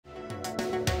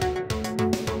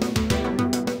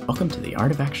Welcome to the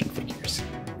Art of Action Figures.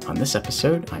 On this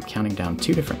episode, I'm counting down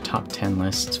 2 different top 10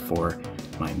 lists for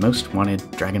my most wanted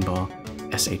Dragon Ball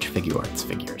SH Figuarts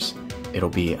figures. It'll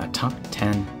be a top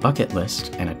 10 bucket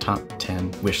list and a top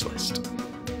 10 wish list.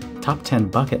 Top 10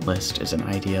 bucket list is an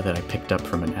idea that I picked up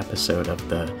from an episode of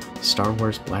the Star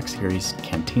Wars Black Series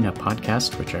Cantina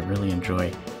podcast, which I really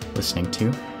enjoy listening to.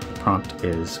 The prompt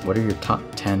is, what are your top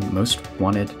 10 most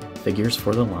wanted figures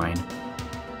for the line?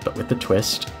 But with the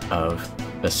twist of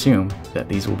assume that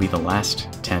these will be the last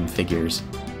 10 figures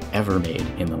ever made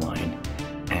in the line.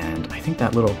 And I think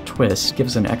that little twist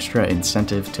gives an extra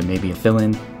incentive to maybe fill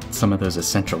in some of those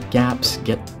essential gaps,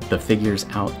 get the figures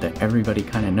out that everybody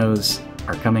kind of knows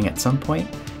are coming at some point,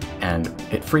 and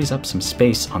it frees up some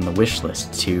space on the wish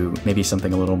list to maybe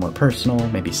something a little more personal,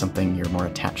 maybe something you're more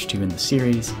attached to in the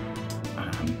series,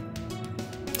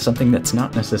 something that's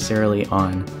not necessarily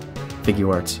on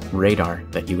Figuarts' radar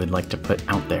that you would like to put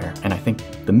out there. And I think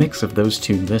the mix of those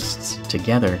 2 lists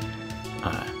together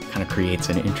kind of creates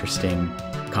an interesting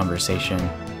conversation.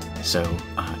 So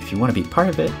if you want to be part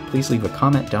of it, please leave a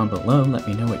comment down below. Let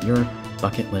me know what your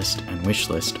bucket list and wish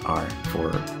list are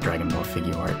for Dragon Ball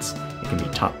Figuarts. It can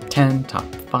be top 10,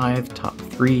 top 5, top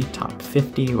 3, top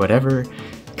 50, whatever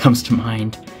comes to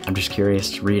mind. I'm just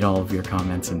curious to read all of your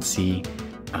comments and see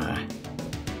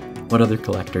what other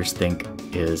collectors think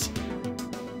is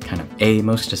kind of A,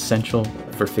 most essential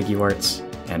for Figuarts,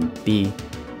 and B,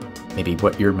 maybe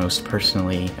what you're most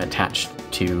personally attached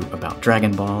to about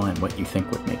Dragon Ball and what you think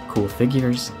would make cool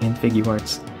figures in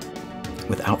Figuarts.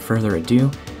 Without further ado,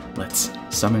 let's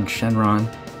summon Shenron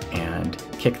and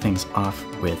kick things off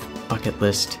with bucket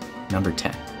list number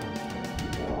 10.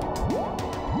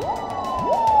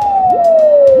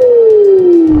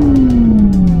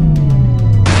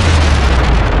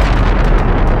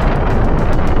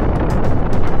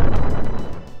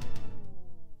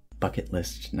 Bucket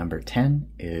list number 10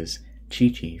 is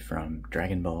Chi-Chi from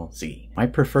Dragon Ball Z. My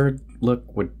preferred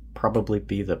look would probably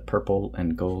be the purple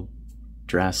and gold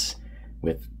dress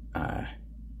with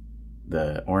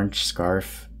the orange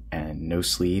scarf and no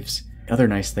sleeves. Other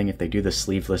nice thing, if they do the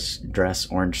sleeveless dress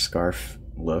orange scarf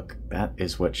look, that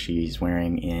is what she's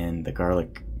wearing in the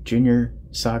Garlic Jr.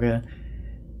 saga,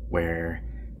 where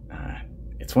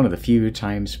it's one of the few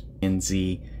times in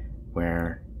Z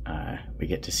where we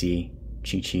get to see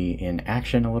Chi-Chi in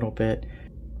action a little bit.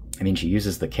 I mean, she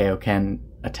uses the Kaioken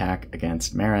attack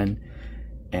against Marin,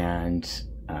 and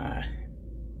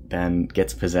then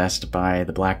gets possessed by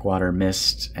the Blackwater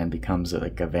Mist and becomes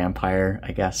like a vampire,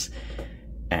 I guess,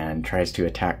 and tries to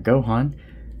attack Gohan.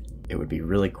 It would be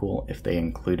really cool if they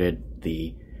included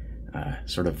the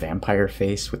sort of vampire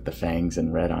face with the fangs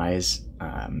and red eyes,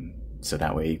 so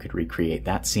that way you could recreate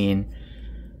that scene.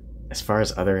 As far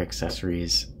as other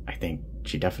accessories, I think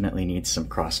she definitely needs some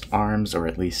crossed arms, or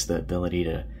at least the ability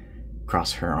to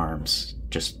cross her arms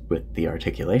just with the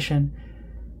articulation.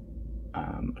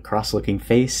 A cross-looking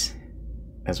face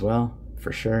as well,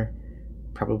 for sure.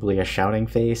 Probably a shouting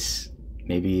face.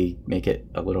 Maybe make it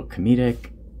a little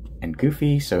comedic and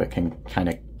goofy so it can kind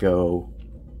of go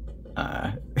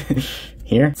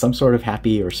here. Some sort of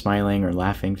happy or smiling or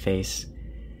laughing face.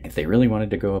 If they really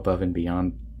wanted to go above and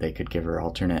beyond, they could give her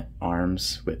alternate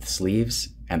arms with sleeves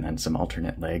and then some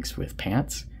alternate legs with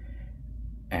pants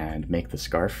and make the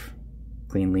scarf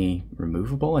cleanly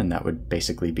removable, and that would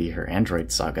basically be her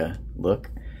Android Saga look.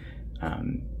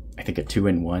 I think a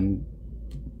 2-in-1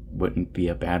 wouldn't be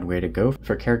a bad way to go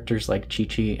for characters like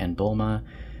Chi-Chi and Bulma,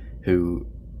 who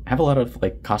have a lot of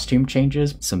like costume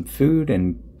changes. Some food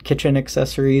and kitchen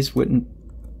accessories wouldn't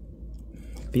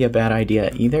be a bad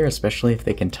idea either, especially if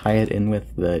they can tie it in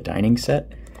with the dining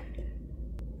set.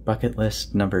 Bucket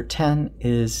list number 10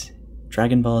 is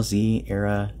Dragon Ball Z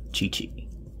era Chi-Chi.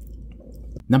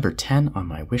 Number 10 on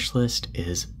my wish list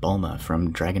is Bulma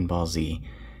from Dragon Ball Z,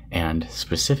 and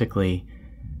specifically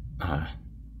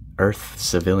Earth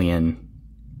civilian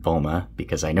Bulma,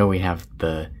 because I know we have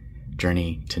the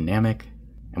journey to Namek,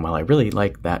 and while I really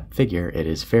like that figure, it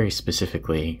is very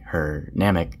specifically her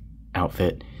Namek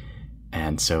outfit,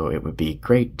 and so it would be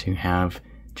great to have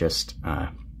just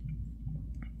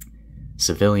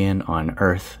civilian on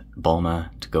Earth Bulma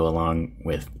to go along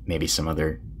with maybe some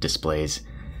other displays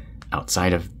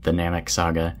outside of the Namek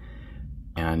saga.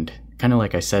 And kind of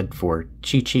like I said for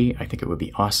Chi-Chi, I think it would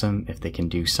be awesome if they can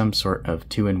do some sort of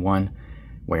 2-in-1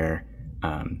 where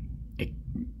a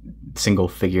single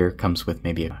figure comes with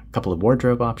maybe a couple of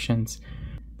wardrobe options.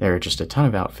 There are just a ton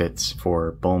of outfits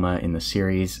for Bulma in the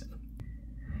series.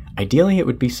 Ideally, it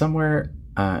would be somewhere,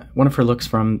 one of her looks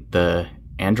from the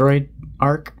Android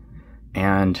arc,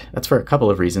 and that's for a couple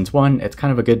of reasons. One, it's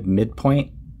kind of a good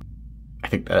midpoint I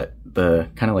think that the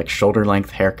kind of like shoulder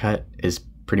length haircut is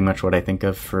pretty much what I think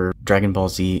of for Dragon Ball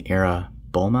Z era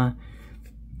Bulma.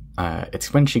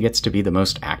 It's when she gets to be the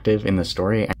most active in the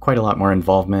story, and quite a lot more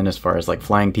involvement as far as like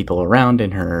flying people around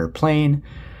in her plane,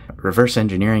 reverse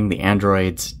engineering the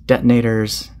androids'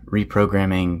 detonators,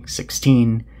 reprogramming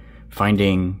 16,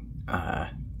 finding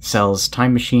Cell's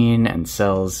time machine and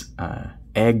Cell's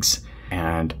eggs.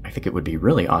 And I think it would be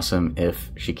really awesome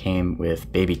if she came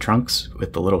with baby Trunks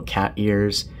with the little cat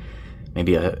ears,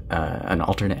 maybe an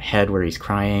alternate head where he's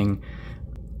crying.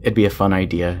 It'd be a fun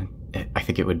idea. I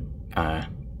think it would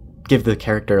give the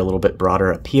character a little bit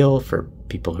broader appeal for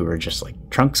people who are just like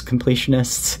Trunks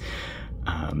completionists.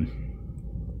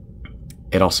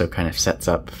 It also kind of sets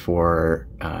up for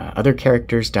other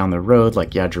characters down the road,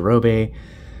 like Yajirobe.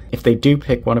 If they do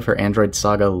pick one of her Android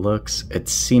Saga looks, it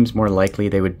seems more likely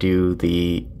they would do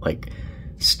the like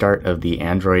start of the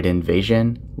Android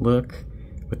invasion look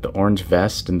with the orange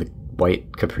vest and the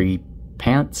white capri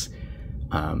pants.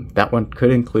 That one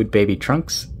could include baby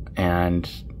Trunks, and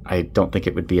I don't think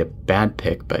it would be a bad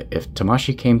pick. But if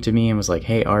Tamashii came to me and was like,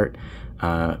 hey Art,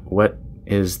 what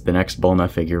is the next Bulma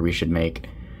figure we should make?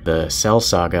 The Cell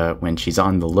Saga, when she's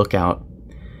on the lookout,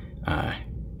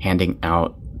 handing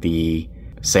out the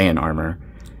Saiyan armor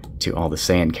to all the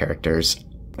Saiyan characters.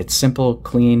 It's simple,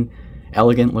 clean,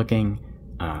 elegant looking,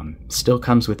 still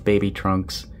comes with baby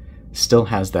Trunks, still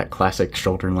has that classic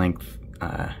shoulder length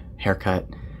haircut.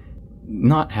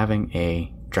 Not having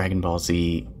a Dragon Ball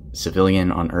Z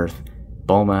civilian on Earth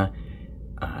Bulma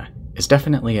is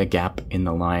definitely a gap in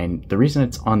the line. The reason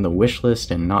it's on the wish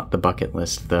list and not the bucket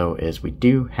list, though, is we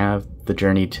do have the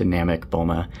Journey to Namek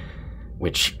Bulma,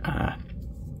 which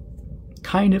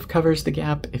kind of covers the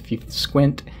gap if you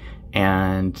squint,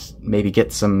 and maybe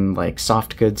get some like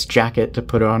soft goods jacket to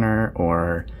put on her,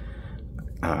 or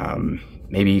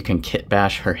maybe you can kit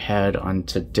bash her head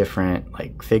onto different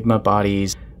like Figma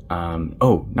bodies.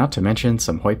 Oh, not to mention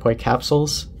some Hoi Poi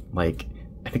capsules. Like,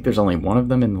 I think there's only one of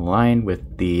them in the line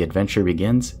with the Adventure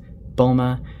Begins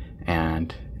Bulma,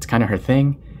 and it's kind of her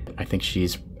thing. I think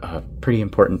she's a pretty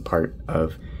important part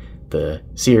of the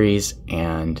series,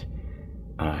 and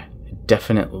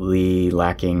definitely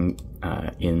lacking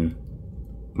in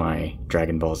my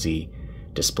Dragon Ball Z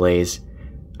displays.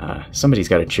 Somebody's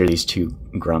got to cheer these two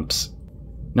grumps.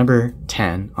 Number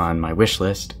 10 on my wish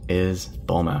list is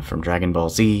Bulma from Dragon Ball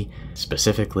Z,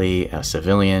 specifically a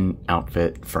civilian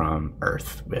outfit from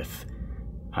Earth with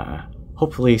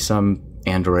hopefully some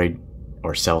Android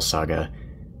or Cell Saga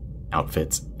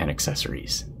outfits and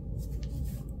accessories.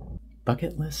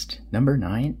 Bucket list number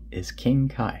 9 is King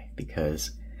Kai,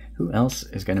 because who else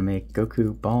is going to make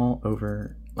Goku bawl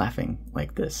over laughing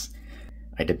like this?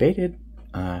 I debated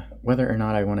whether or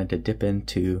not I wanted to dip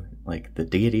into like the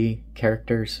deity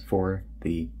characters for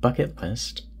the bucket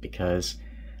list, because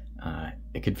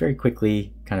it could very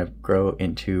quickly kind of grow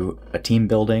into a team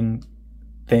building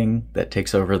thing that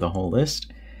takes over the whole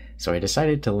list. So I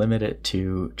decided to limit it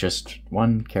to just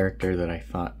one character that I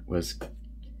thought was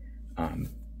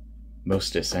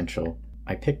most essential.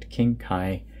 I picked King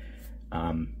Kai.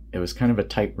 It was kind of a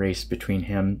tight race between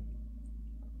him,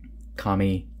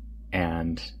 Kami,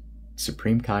 and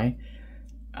Supreme Kai.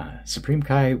 Supreme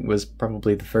Kai was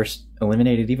probably the first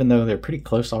eliminated, even though they're pretty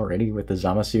close already with the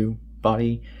Zamasu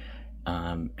body,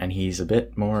 and he's a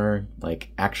bit more like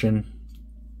action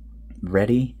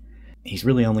ready. He's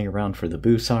really only around for the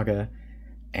Buu saga,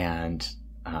 and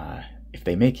if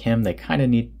they make him, they kind of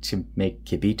need to make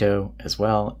Kibito as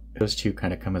well. Those two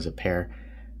kind of come as a pair.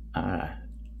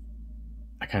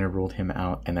 I kind of ruled him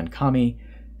out. And then Kami,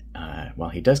 while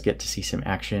he does get to see some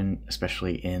action,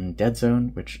 especially in Dead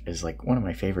Zone, which is like one of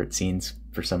my favorite scenes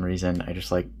for some reason. I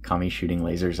just like Kami shooting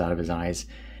lasers out of his eyes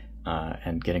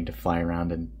and getting to fly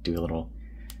around and do a little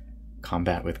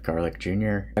combat with Garlic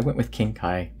Jr. I went with King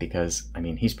Kai because, I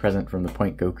mean, he's present from the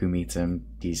point Goku meets him.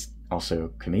 He's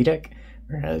also comedic,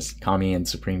 whereas Kami and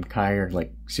Supreme Kai are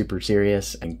like super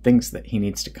serious, and things that he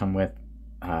needs to come with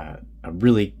a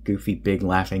really goofy big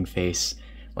laughing face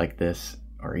like this,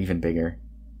 or even bigger.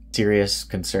 Serious,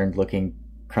 concerned looking,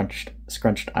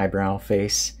 scrunched eyebrow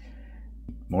face.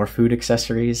 More food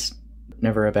accessories,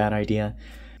 never a bad idea.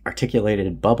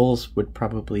 Articulated bubbles would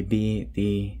probably be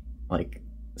the like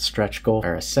stretch goal,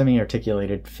 or a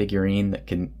semi-articulated figurine that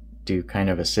can do kind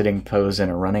of a sitting pose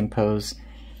and a running pose.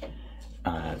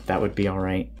 That would be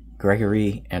alright.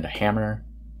 Gregory and a hammer,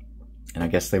 and I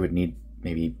guess they would need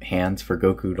maybe hands for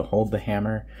Goku to hold the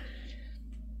hammer,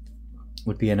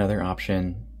 would be another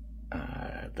option.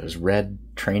 Those red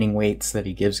training weights that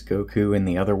he gives Goku in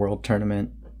the Otherworld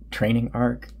tournament training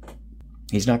arc.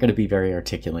 He's not going to be very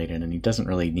articulated, and he doesn't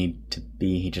really need to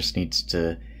be. He just needs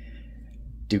to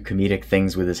do comedic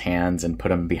things with his hands and put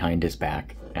them behind his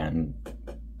back, and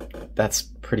that's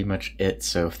pretty much it.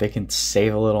 So if they can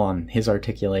save a little on his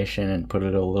articulation and put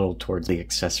it a little towards the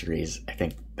accessories, I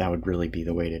think that would really be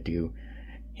the way to do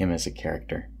him as a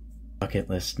character. Bucket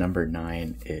list number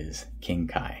 9 is King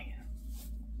Kai.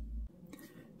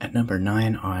 At number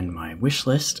 9 on my wish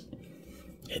list,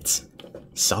 it's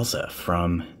Salsa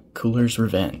from Cooler's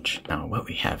Revenge. Now, what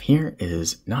we have here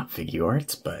is not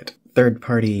Figuarts, but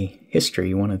third-party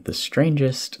history. One of the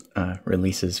strangest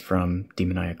releases from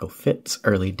Demoniacal Fit's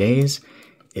early days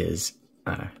is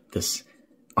this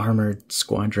armored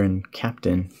squadron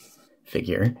captain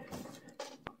figure.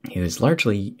 He was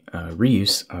largely a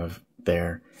reuse of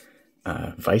their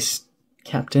vice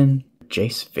captain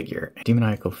Jace figure.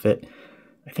 Demoniacal Fit,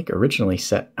 I think, originally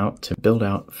set out to build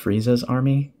out Frieza's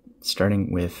army,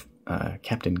 starting with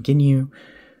Captain Ginyu,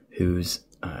 whose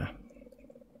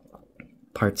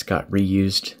parts got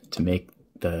reused to make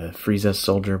the Frieza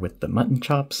soldier with the mutton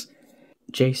chops,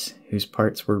 Jace, whose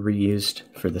parts were reused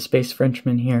for the Space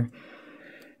Frenchman here.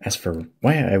 As for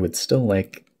why I would still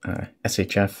like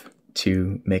SHF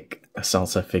to make a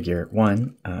Salsa figure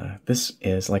 1, this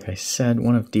is, like I said,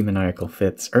 one of Demoniacal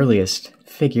Fit's earliest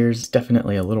figures.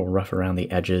 Definitely a little rough around the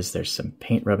edges. There's some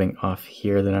paint rubbing off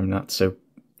here that I'm not so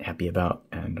happy about,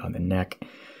 and on the neck.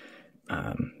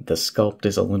 The sculpt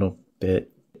is a little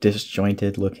bit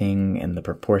disjointed looking, and the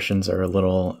proportions are a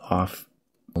little off.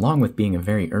 Along with being a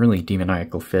very early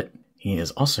Demoniacal Fit, he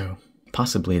is also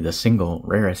possibly the single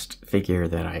rarest figure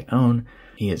that I own.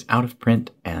 He is out of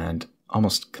print and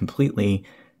almost completely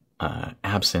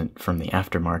absent from the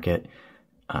aftermarket.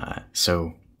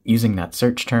 So using that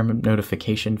search term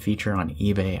notification feature on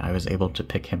eBay, I was able to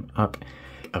pick him up.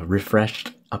 A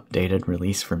refreshed, updated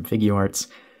release from Figuarts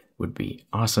would be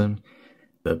awesome.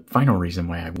 The final reason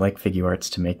why I like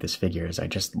Figuarts to make this figure is I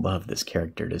just love this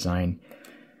character design.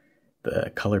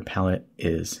 The color palette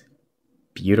is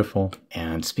beautiful.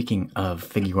 And speaking of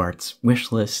Figuarts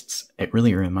wish lists, it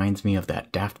really reminds me of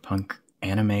that Daft Punk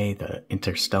anime, the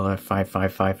Interstellar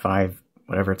 5555,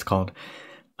 whatever it's called.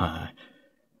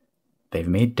 They've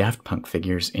made Daft Punk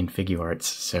figures in Figuarts,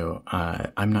 so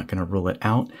I'm not going to rule it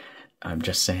out. I'm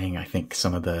just saying I think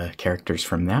some of the characters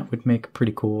from that would make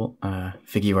pretty cool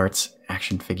Figuarts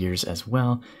action figures as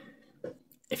well.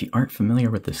 If you aren't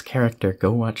familiar with this character,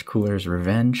 go watch Cooler's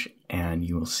Revenge, and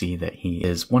you will see that he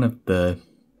is one of the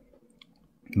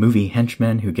movie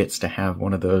henchmen who gets to have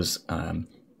one of those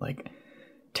like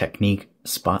technique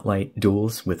spotlight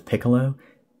duels with Piccolo.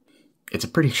 It's a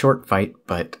pretty short fight,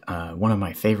 but one of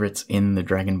my favorites in the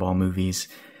Dragon Ball movies.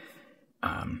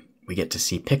 We get to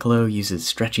see Piccolo use his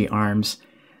stretchy arms.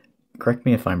 Correct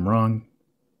me if I'm wrong,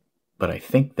 but I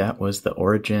think that was the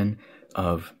origin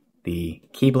of the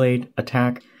Keyblade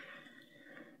attack.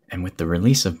 And with the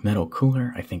release of Metal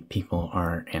Cooler, I think people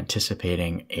are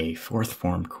anticipating a fourth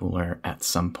form Cooler at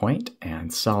some point,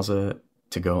 and Salsa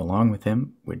to go along with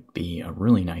him would be a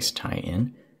really nice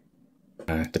tie-in.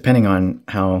 Depending on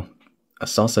how a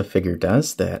Salsa figure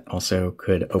does, that also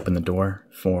could open the door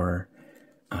for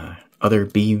other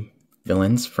B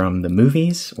villains from the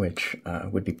movies, which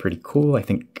would be pretty cool. I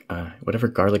think whatever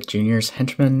Garlic Jr.'s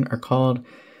henchmen are called,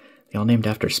 they all named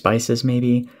after spices,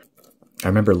 maybe. I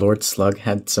remember Lord Slug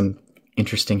had some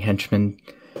interesting henchmen.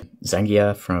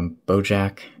 Zangia from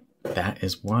BoJack. That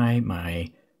is why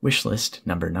my wish list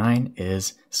number 9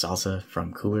 is Salsa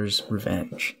from Cooler's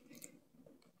Revenge.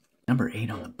 Number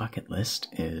 8 on the bucket list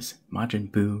is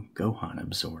Majin Buu Gohan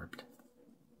Absorbed,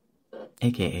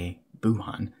 aka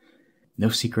Buuhan. No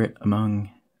secret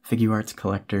among Figuarts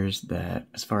collectors that,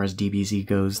 as far as DBZ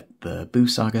goes, the Buu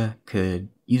saga could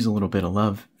use a little bit of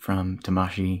love from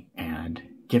Tamashii, and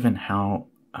given how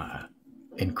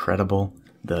incredible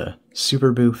the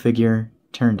Super Buu figure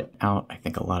turned out, I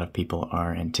think a lot of people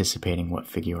are anticipating what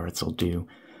Figuarts will do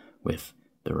with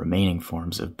the remaining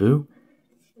forms of Buu.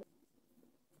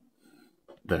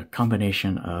 The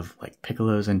combination of like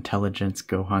Piccolo's intelligence,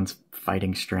 Gohan's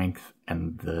fighting strength,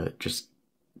 and the just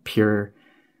pure,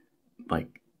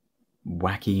 like,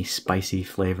 wacky, spicy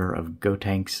flavor of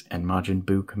Gotenks and Majin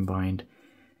Buu combined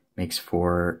makes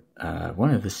for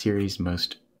one of the series'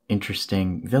 most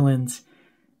interesting villains,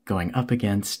 going up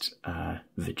against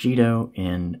Vegito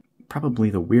in probably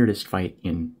the weirdest fight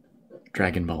in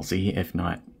Dragon Ball Z, if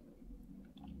not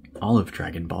all of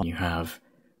Dragon Ball. You have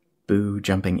Buu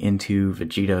jumping into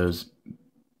Vegito's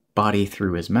body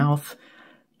through his mouth,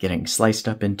 getting sliced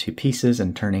up into pieces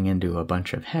and turning into a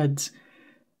bunch of heads,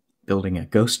 building a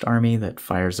ghost army that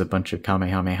fires a bunch of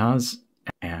Kamehamehas,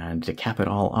 and And to cap it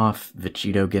all off,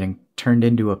 Vegito getting turned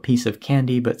into a piece of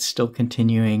candy, but still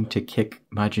continuing to kick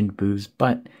Majin Buu's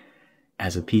butt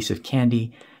as a piece of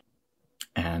candy.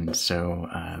 And so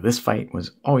this fight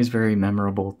was always very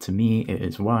memorable to me. It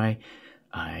is why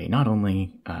I not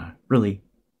only really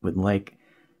would like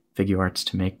Figuarts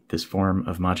to make this form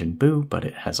of Majin Buu, but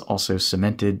it has also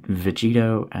cemented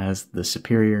Vegito as the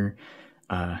superior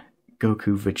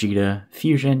Goku-Vegeta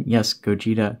fusion. Yes,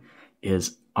 Gogeta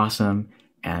is awesome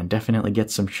and definitely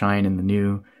gets some shine in the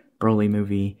new Broly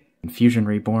movie. Fusion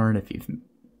Reborn, if you've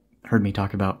heard me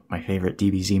talk about my favorite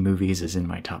DBZ movies, is in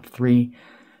my top 3.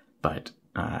 But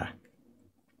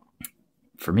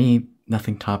for me,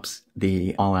 nothing tops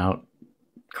the all-out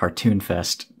cartoon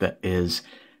fest that is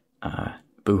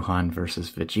Buuhan versus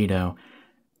Vegito.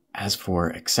 As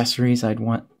for accessories I'd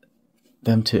want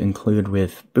them to include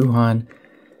with Buuhan,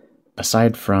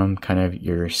 aside from kind of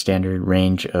your standard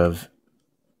range of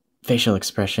facial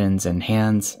expressions and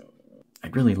hands,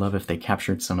 I'd really love if they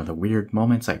captured some of the weird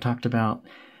moments I talked about.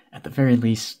 At the very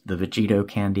least, the Vegito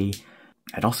candy.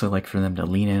 I'd also like for them to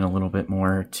lean in a little bit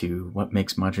more to what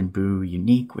makes Majin Buu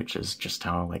unique, which is just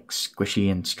how like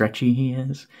squishy and stretchy he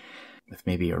is, with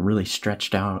maybe a really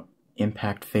stretched out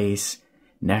impact face,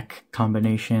 neck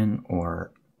combination,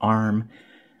 or arm,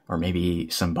 or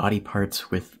maybe some body parts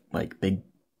with like big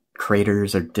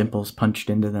craters or dimples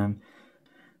punched into them.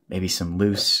 Maybe some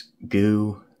loose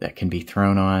goo that can be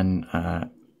thrown on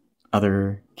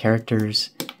other characters.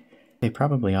 They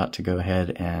probably ought to go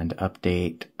ahead and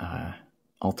update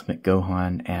Ultimate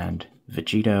Gohan and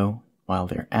Vegito while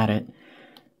they're at it.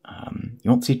 You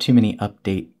won't see too many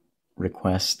update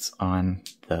requests on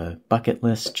the bucket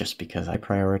list just because I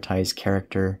prioritize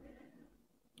character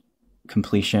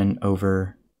completion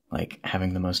over like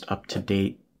having the most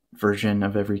up-to-date version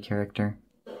of every character.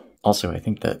 Also, I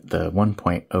think that the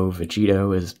 1.0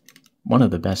 Vegito is one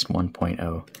of the best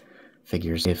 1.0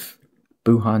 figures. If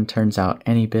Buuhan turns out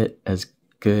any bit as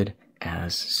good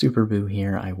as Super Buu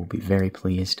here, I will be very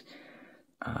pleased.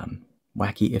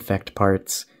 Wacky effect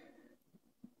parts,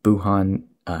 Buuhan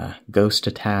ghost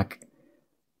attack,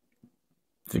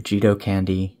 Vegito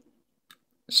candy,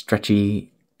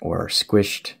 stretchy or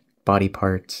squished body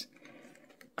parts,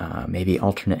 maybe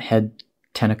alternate head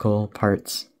tentacle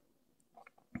parts,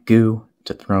 goo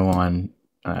to throw on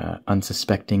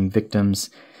unsuspecting victims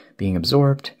being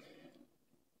absorbed.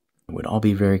 It would all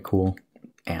be very cool.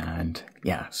 And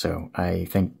yeah, so I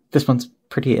think this one's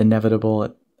pretty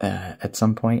inevitable at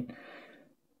some point.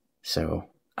 So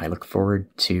I look forward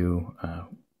to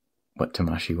what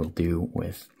Tamashii will do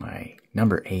with my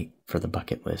number 8 for the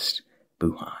bucket list,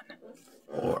 Buuhan,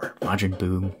 or Majin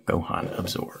Buu Gohan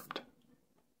Absorbed.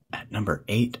 At number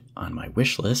 8 on my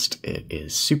wish list, it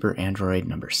is Super Android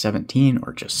number 17,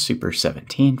 or just Super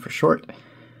 17 for short.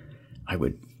 I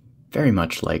would very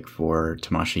much like for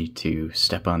Tamashii to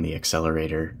step on the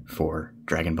accelerator for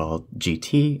Dragon Ball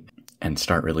GT and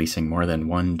start releasing more than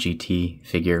one GT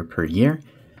figure per year.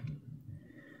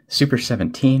 Super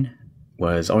 17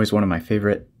 was always one of my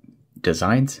favorite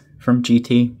designs from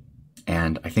GT,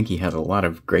 and I think he had a lot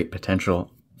of great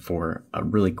potential for a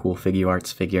really cool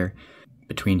Figuarts figure.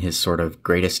 Between his sort of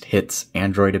greatest hits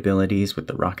android abilities with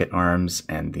the rocket arms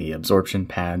and the absorption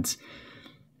pads,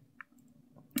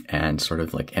 and sort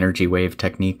of like energy wave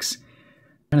techniques,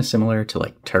 kind of similar to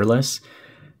like Turles.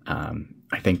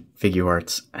 I think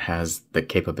Figuarts has the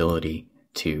capability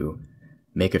to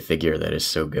make a figure that is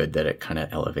so good that it kind of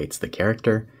elevates the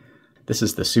character. This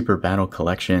is the Super Battle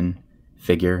Collection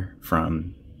figure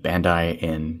from Bandai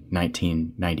in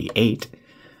 1998.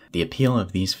 The appeal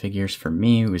of these figures for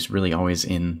me was really always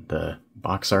in the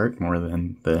box art more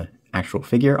than the actual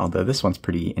figure, although this one's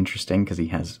pretty interesting because he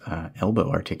has elbow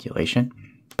articulation.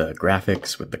 The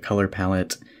graphics with the color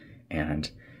palette and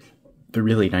the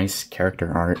really nice character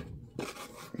art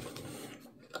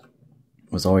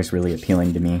was always really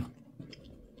appealing to me.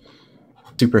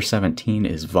 Super 17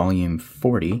 is volume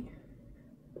 40,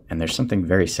 and there's something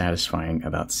very satisfying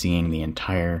about seeing the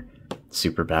entire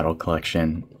Super Battle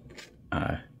Collection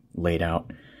laid out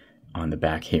on the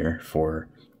back here for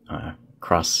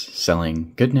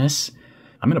cross-selling goodness.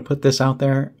 I'm going to put this out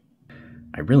there.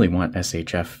 I really want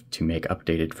SHF to make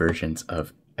updated versions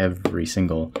of every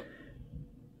single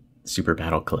Super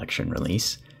Battle Collection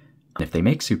release. And if they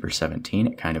make Super 17,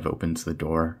 it kind of opens the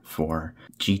door for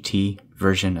GT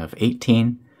version of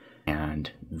 18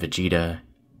 and Vegeta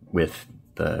with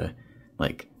the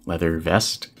like leather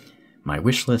vest. My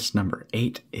wish list number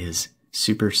 8 is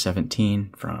Super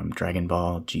 17 from Dragon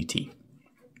Ball GT.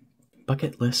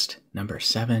 Bucket list number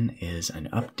 7 is an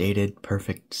updated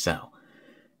Perfect Cell.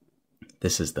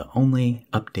 This is the only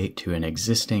update to an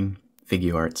existing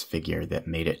Figuarts figure that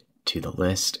made it to the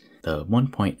list. The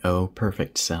 1.0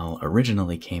 Perfect Cell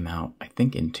originally came out, I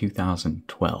think, in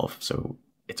 2012, so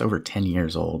it's over 10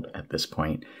 years old at this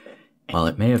point. While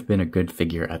it may have been a good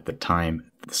figure at the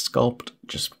time, the sculpt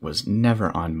just was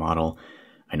never on model.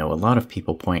 I know a lot of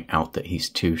people point out that he's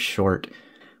too short.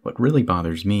 What really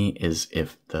bothers me is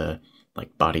if the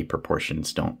body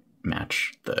proportions don't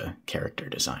match the character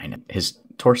design. His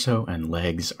torso and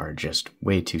legs are just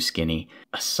way too skinny.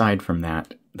 Aside from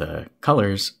that, the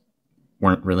colors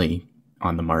weren't really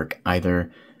on the mark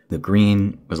either. The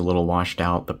green was a little washed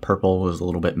out, the purple was a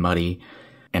little bit muddy,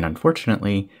 and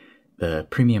unfortunately, the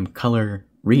premium color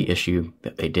reissue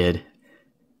that they didn't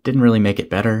really make it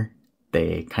better.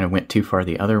 They kind of went too far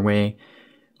the other way,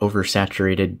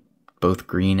 oversaturated both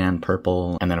green and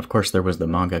purple, and then of course there was the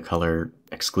manga color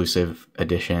exclusive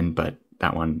edition, but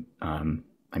that one,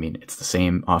 I mean, it's the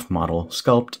same off-model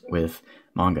sculpt with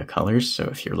manga colors, so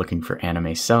if you're looking for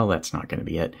anime Cell, that's not going to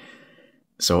be it.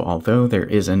 So although there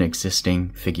is an existing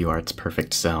Figuarts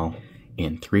Perfect Cell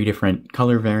in 3 different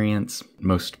color variants,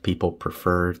 most people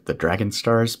prefer the Dragon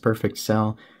Stars Perfect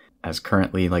Cell as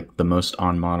currently the most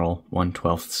on-model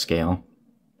 1/12 scale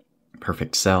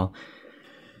Perfect Cell.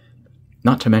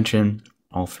 Not to mention,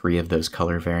 all 3 of those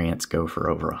color variants go for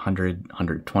over $100,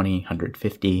 $120,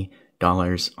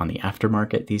 $150 on the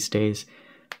aftermarket these days.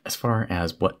 As far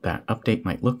as what that update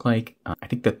might look like, I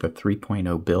think that the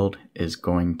 3.0 build is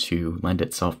going to lend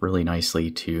itself really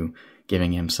nicely to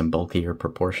giving him some bulkier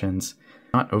proportions.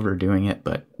 Not overdoing it,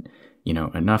 but, you know,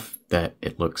 enough that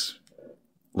it looks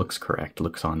correct,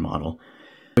 looks on model.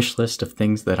 Wish list of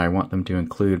things that I want them to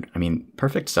include. I mean,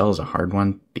 Perfect Cell is a hard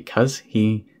one because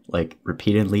he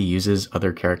repeatedly uses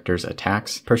other characters'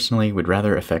 attacks. Personally, would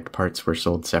rather effect parts were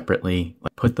sold separately.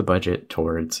 Put the budget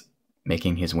towards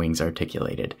making his wings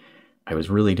articulated. I was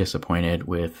really disappointed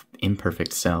with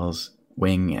Imperfect Cell's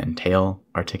wing and tail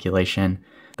articulation.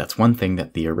 That's one thing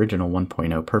that the original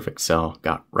 1.0 Perfect Cell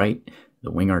got right. The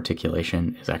wing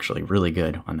articulation is actually really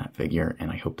good on that figure,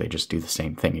 and I hope they just do the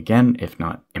same thing again, if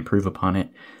not improve upon it.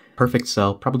 Perfect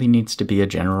Cell probably needs to be a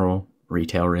general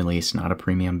retail release, not a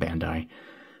premium Bandai.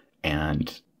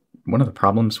 And one of the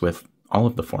problems with all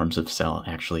of the forms of Cell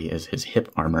actually is his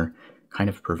hip armor kind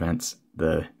of prevents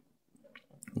the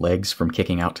legs from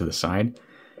kicking out to the side.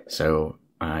 So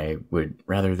I would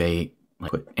rather they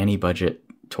put any budget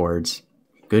towards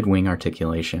good wing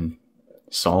articulation,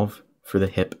 solve for the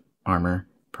hip armor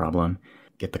problem,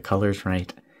 get the colors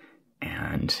right,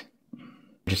 and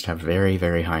just have very,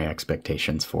 very high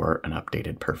expectations for an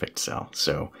updated Perfect Cell.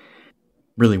 So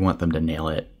really want them to nail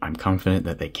it. I'm confident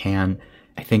that they can.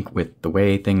 I think with the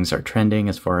way things are trending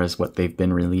as far as what they've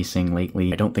been releasing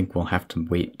lately, I don't think we'll have to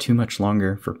wait too much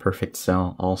longer for Perfect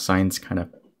Cell. All signs kind of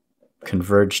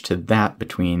converge to that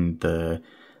between the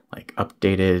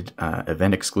updated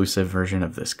event exclusive version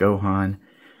of this Gohan,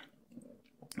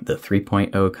 the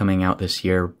 3.0 coming out this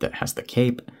year that has the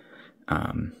cape,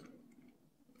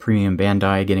 Premium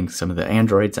Bandai getting some of the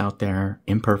androids out there,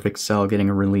 Imperfect Cell getting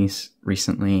a release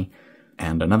recently,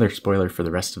 and another spoiler for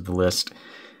the rest of the list,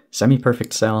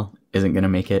 Semi-Perfect Cell isn't going to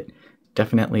make it.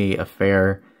 Definitely a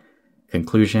fair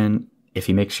conclusion. If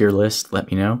he makes your list,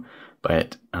 let me know.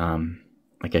 But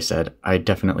like I said, I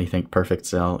definitely think Perfect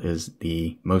Cell is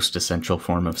the most essential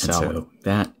form of Cell. So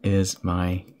that is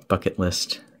my bucket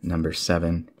list number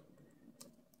 7,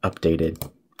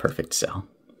 updated Perfect Cell.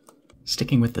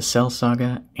 Sticking with the Cell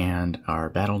saga and our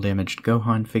battle-damaged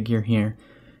Gohan figure here,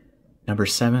 number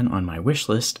 7 on my wish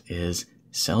list is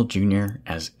Cell Jr.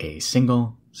 as a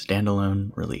single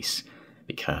standalone release,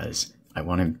 because I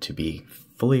want him to be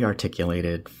fully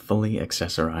articulated, fully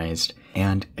accessorized,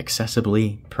 and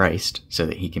accessibly priced so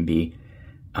that he can be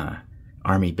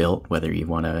army built, whether you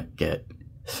want to get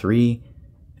 3,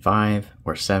 5,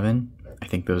 or 7. I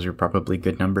think those are probably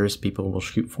good numbers people will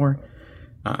shoot for.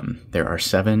 There are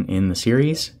 7 in the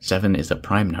series. 7 is a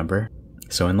prime number.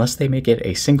 So unless they make it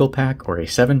a single pack or a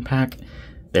 7-pack,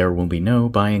 there will be no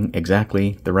buying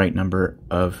exactly the right number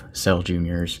of Cell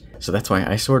Juniors. So that's why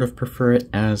I sort of prefer it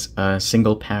as a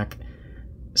single pack.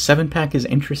 7-pack is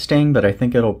interesting, but I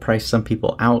think it'll price some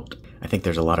people out. I think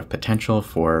there's a lot of potential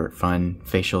for fun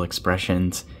facial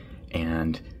expressions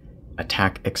and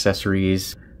attack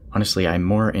accessories. Honestly, I'm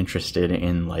more interested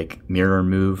in mirror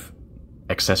move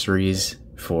accessories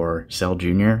for Cell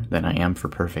Jr. than I am for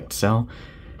Perfect Cell.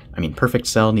 I mean, Perfect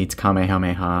Cell needs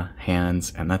Kamehameha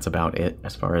hands, and that's about it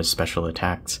as far as special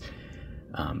attacks.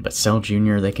 But Cell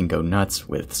Jr., they can go nuts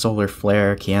with Solar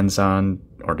Flare, Kienzan,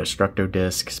 or Destructo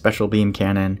Disc, Special Beam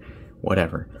Cannon,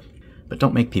 whatever. But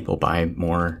don't make people buy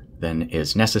more than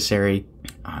is necessary.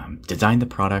 Design the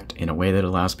product in a way that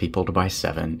allows people to buy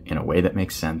 7, in a way that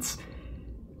makes sense,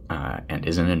 and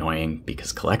isn't annoying,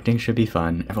 because collecting should be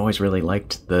fun. I've always really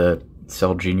liked the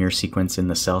Cell Jr. sequence in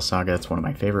the Cell Saga. It's one of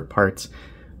my favorite parts.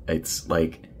 It's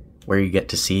like where you get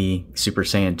to see Super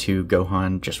Saiyan 2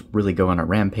 Gohan just really go on a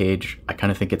rampage. I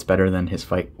kind of think it's better than his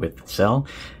fight with Cell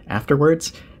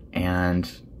afterwards,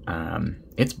 and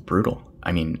it's brutal.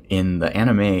 I mean, in the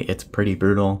anime, it's pretty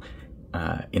brutal.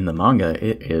 In the manga,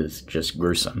 it is just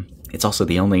gruesome. It's also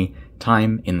the only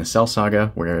time in the Cell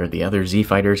Saga where the other Z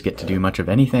fighters get to do much of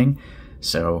anything.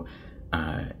 So,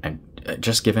 and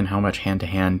just given how much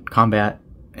hand-to-hand combat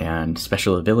and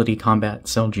special ability combat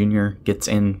Cell Jr. gets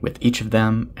in with each of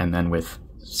them, and then with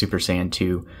Super Saiyan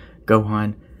 2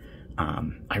 Gohan,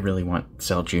 I really want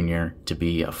Cell Jr. to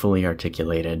be a fully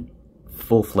articulated,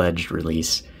 full-fledged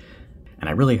release, and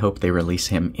I really hope they release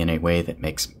him in a way that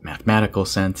makes mathematical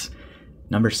sense.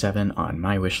 Number 7 on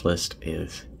my wish list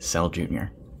is Cell Jr.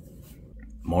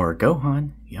 More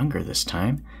Gohan, younger this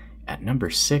time. At number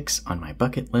 6 on my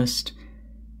bucket list,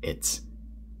 it's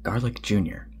Garlic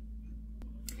Jr.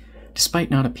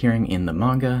 Despite not appearing in the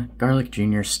manga, Garlic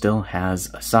Jr. still has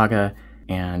a saga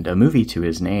and a movie to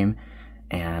his name,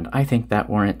 and I think that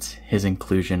warrants his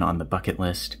inclusion on the bucket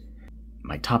list.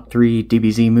 My top 3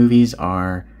 DBZ movies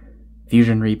are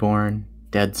Fusion Reborn,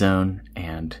 Dead Zone,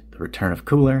 and The Return of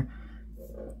Cooler.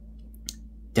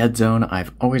 Dead Zone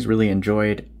I've always really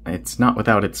enjoyed. It's not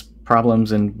without its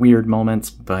problems and weird moments,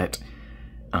 but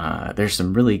there's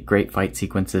some really great fight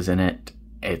sequences in it.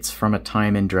 It's from a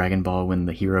time in Dragon Ball when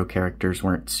the hero characters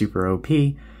weren't super OP,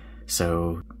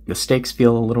 so the stakes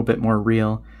feel a little bit more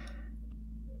real.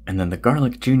 And then the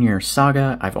Garlic Jr.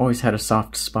 saga, I've always had a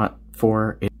soft spot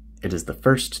for. It is the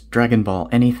first Dragon Ball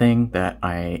anything that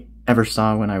I ever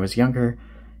saw when I was younger,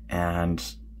 and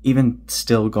even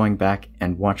still going back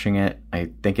and watching it,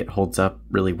 I think it holds up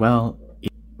really well.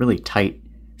 It's a really tight,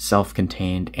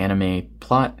 self-contained anime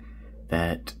plot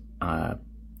that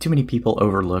too many people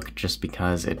overlook just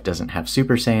because it doesn't have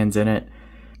Super Saiyans in it.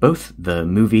 Both the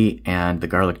movie and the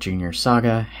Garlic Jr.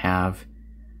 saga have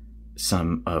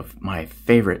some of my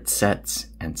favorite sets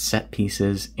and set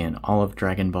pieces in all of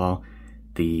Dragon Ball.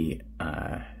 The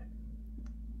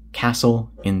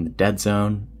castle in the Dead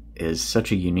Zone is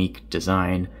such a unique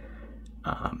design.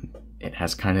 It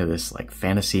has kind of this like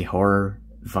fantasy horror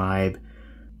vibe.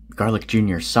 Garlic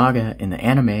Jr. saga in the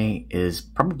anime is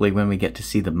probably when we get to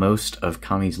see the most of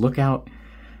Kami's lookout.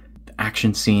 The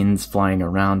action scenes flying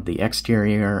around the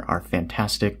exterior are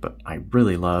fantastic, but I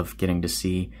really love getting to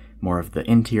see more of the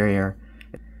interior.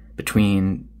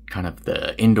 Between kind of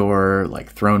the indoor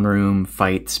like throne room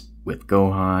fights with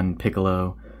Gohan,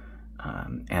 Piccolo,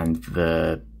 and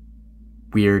the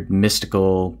weird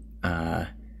mystical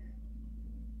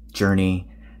journey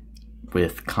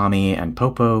with Kami and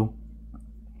Popo,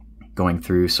 going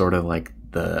through sort of like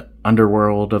the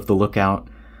underworld of the lookout.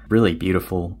 Really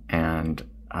beautiful, and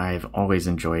I've always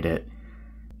enjoyed it.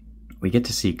 We get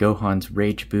to see Gohan's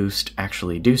rage boost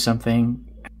actually do something.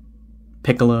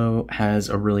 Piccolo has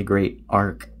a really great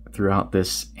arc throughout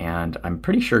this, and I'm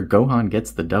pretty sure Gohan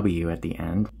gets the W at the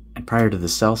end. And prior to the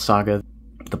Cell Saga,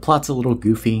 the plot's a little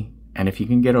goofy, and if you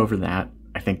can get over that,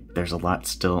 I think there's a lot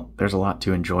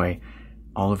to enjoy.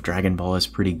 All of Dragon Ball is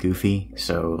pretty goofy,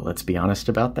 so let's be honest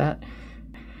about that.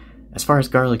 As far as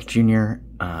Garlic Jr.,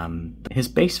 his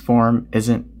base form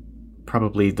isn't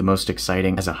probably the most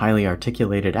exciting. As a highly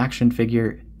articulated action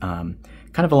figure, kind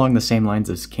of along the same lines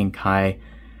as King Kai,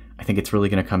 I think it's really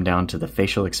going to come down to the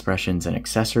facial expressions and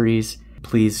accessories.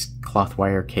 Please, cloth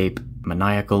wire cape,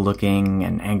 maniacal looking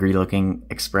and angry looking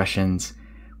expressions.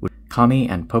 Kami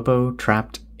and Popo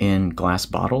trapped in glass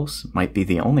bottles might be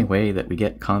the only way that we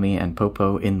get Kami and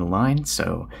Popo in the line,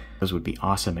 so those would be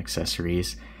awesome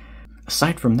accessories.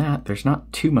 Aside from that, there's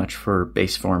not too much for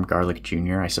base form Garlic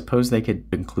Jr. I suppose they could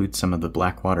include some of the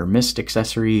Blackwater Mist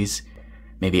accessories,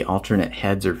 maybe alternate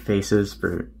heads or faces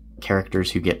for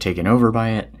characters who get taken over by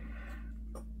it.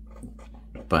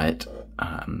 But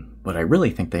what I really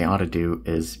think they ought to do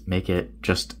is make it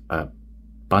just a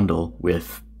bundle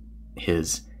with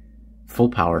his full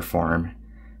power form,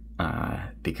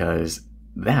 because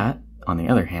that, on the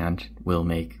other hand, will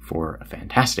make for a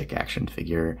fantastic action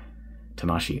figure.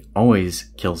 Tamashii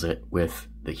always kills it with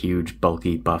the huge,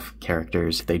 bulky, buff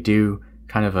characters. If they do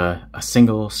kind of a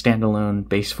single, standalone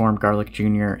base form Garlic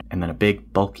Jr. and then a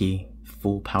big, bulky,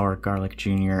 full power Garlic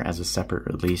Jr. as a separate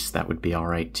release, that would be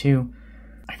alright too.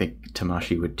 I think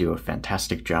Tamashii would do a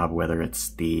fantastic job, whether it's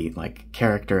the like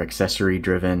character accessory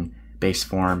driven base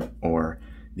form or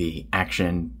the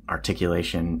action,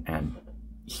 articulation, and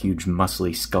huge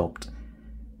muscly sculpt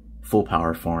full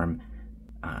power form.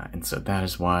 And so that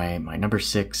is why my number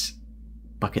 6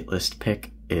 bucket list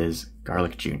pick is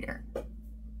Garlic Jr.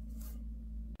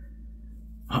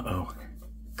 Uh-oh.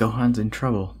 Gohan's in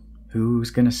trouble. Who's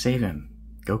gonna save him?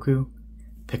 Goku?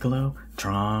 Piccolo?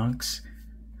 Trunks?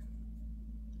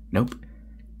 Nope.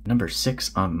 Number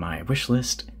 6 on my wish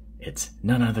list, it's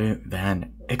none other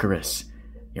than Icarus.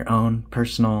 Your own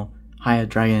personal Haya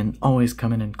Dragon, always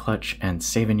coming in clutch and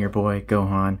saving your boy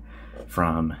Gohan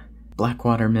from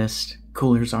Blackwater Mist,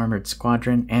 Cooler's Armored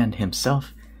Squadron, and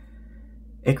himself.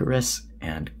 Icarus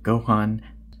and Gohan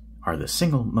are the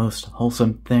single most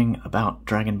wholesome thing about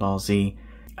Dragon Ball Z.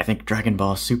 I think Dragon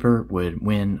Ball Super would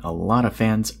win a lot of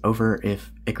fans over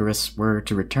if Icarus were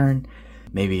to return,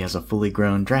 maybe as a fully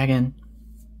grown dragon.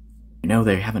 I know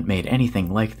they haven't made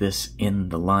anything like this in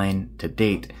the line to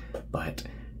date, but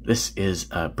this is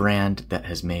a brand that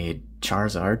has made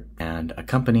Charizard and a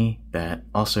company that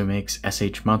also makes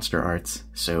SH Monster Arts,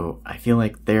 so I feel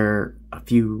like they're a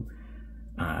few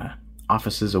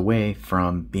offices away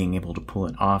from being able to pull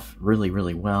it off really,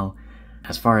 really well.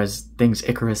 As far as things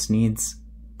Icarus needs,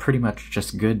 pretty much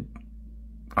just good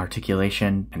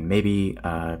articulation and maybe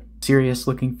a serious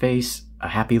looking face, a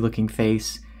happy looking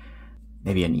face,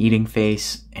 maybe an eating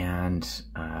face, and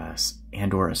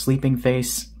or a sleeping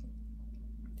face.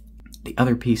 The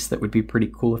other piece that would be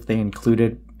pretty cool if they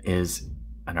included is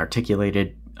an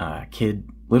articulated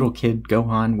little kid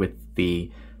Gohan with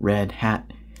the red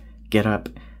hat getup.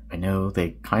 I know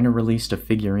they kind of released a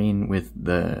figurine with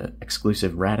the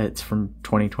exclusive Raditz from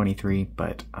 2023,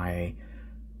 but I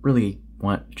really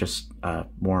want just a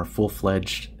more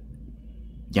full-fledged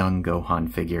young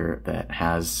Gohan figure that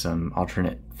has some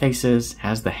alternate faces,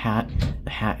 has the hat. The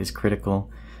hat is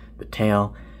critical. The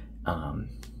tail.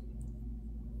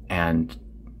 And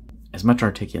as much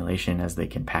articulation as they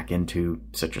can pack into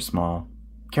such a small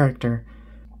character.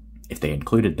 If they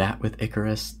included that with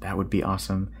Icarus, that would be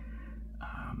awesome.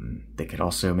 They could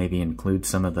also maybe include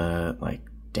some of the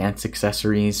dance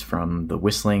accessories from the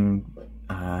whistling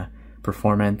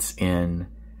performance in,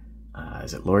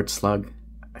 is it Lord Slug?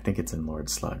 I think it's in Lord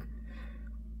Slug.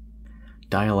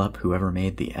 Dial up whoever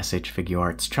made the SH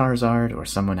Figuarts Charizard or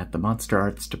someone at the Monster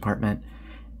Arts department,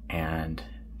 and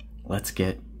let's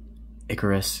get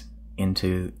Icarus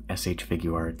into SH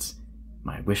Figuarts.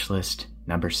 My wish list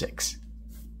number 6.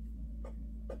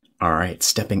 Alright,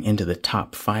 stepping into the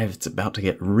top 5, it's about to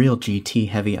get real GT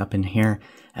heavy up in here.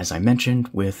 As I mentioned,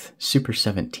 with Super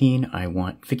 17, I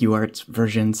want Figuarts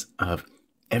versions of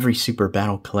every Super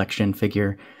Battle Collection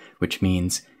figure, which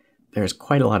means there's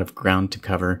quite a lot of ground to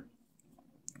cover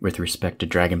with respect to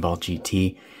Dragon Ball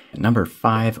GT. Number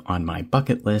 5 on my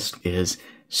bucket list is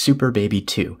Super Baby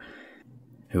 2,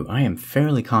 who I am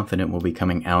fairly confident will be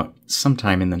coming out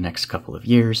sometime in the next couple of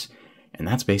years, and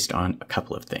that's based on a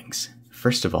couple of things.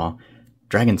 First of all,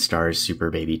 Dragon Star's Super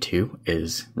Baby 2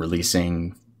 is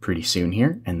releasing pretty soon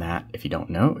here, and that, if you don't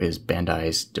know, is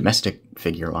Bandai's domestic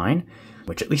figure line,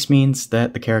 which at least means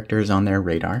that the character is on their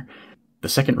radar. The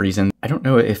second reason, I don't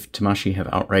know if Tamashii have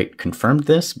outright confirmed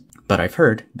this, but I've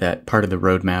heard that part of the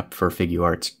roadmap for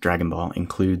Figuarts Dragon Ball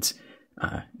includes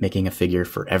making a figure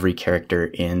for every character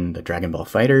in the Dragon Ball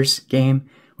FighterZ game,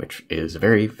 which is a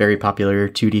very, very popular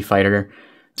 2D fighter.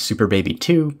 Super Baby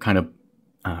 2 kind of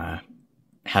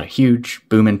had a huge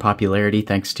boom in popularity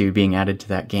thanks to being added to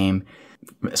that game.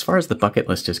 As far as the bucket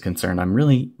list is concerned, I'm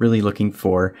really, really looking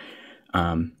for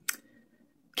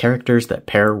characters that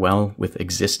pair well with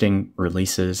existing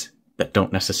releases that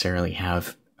don't necessarily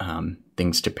have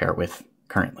things to pair with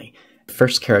currently. The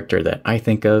first character that I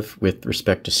think of with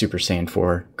respect to Super Saiyan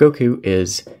 4 Goku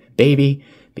is Baby,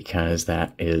 because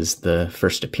that is the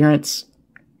first appearance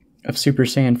of Super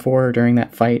Saiyan 4 during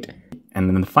that fight. And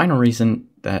then the final reason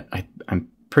that I'm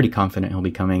pretty confident he'll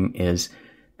be coming is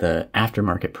the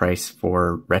aftermarket price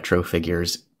for retro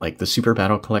figures. Like the Super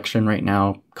Battle Collection right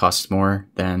now costs more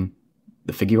than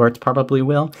the Figuarts probably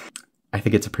will. I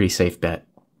think it's a pretty safe bet.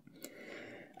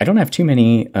 I don't have too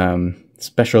many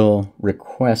special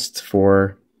requests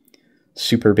for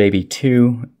Super Baby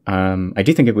 2. I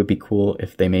do think it would be cool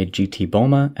if they made GT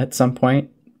Bulma at some point,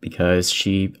 because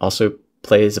she also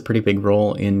plays a pretty big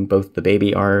role in both the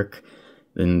Baby arc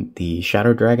and the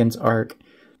Shadow Dragons arc.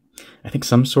 I think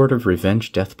some sort of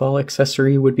Revenge Death Ball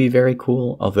accessory would be very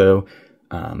cool, although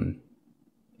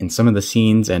in some of the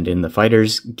scenes and in the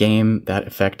FighterZ game, that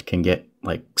effect can get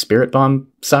like Spirit Bomb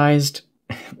sized.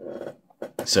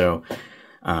 So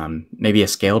maybe a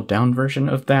scaled down version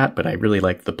of that, but I really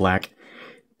like the black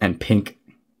and pink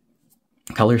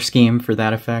color scheme for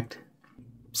that effect.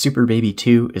 Super Baby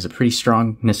 2 is a pretty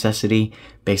strong necessity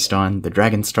based on the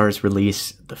Dragon Stars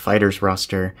release, the FighterZ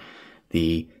roster,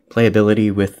 the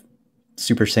playability with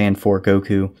Super Saiyan 4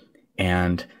 Goku,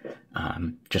 and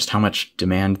just how much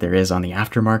demand there is on the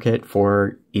aftermarket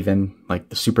for even like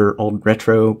the super old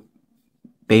retro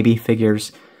baby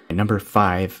figures. My number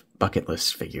 5 bucket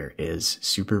list figure is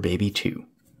Super Baby 2.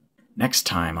 Next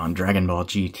time on Dragon Ball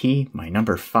GT, my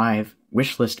number 5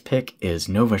 wishlist pick is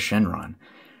Nova Shenron.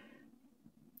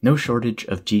 No shortage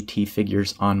of GT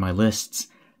figures on my lists,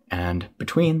 and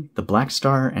between the Black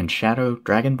Star and Shadow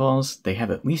Dragon Balls, they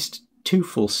have at least 2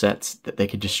 full sets that they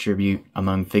could distribute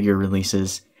among figure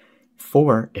releases,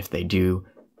 4 if they do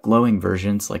glowing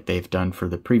versions like they've done for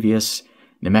the previous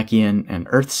Namekian and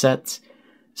Earth sets.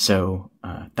 So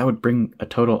that would bring a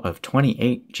total of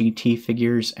 28 GT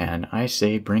figures, and I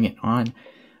say bring it on,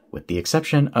 with the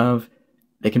exception of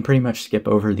they can pretty much skip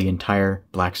over the entire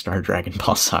Black Star Dragon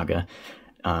Ball saga,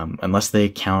 unless they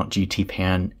count GT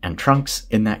Pan and Trunks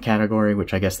in that category,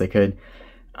 which I guess they could.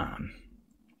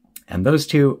 And those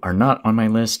 2 are not on my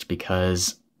list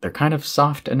because they're kind of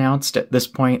soft announced at this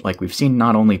point. Like, we've seen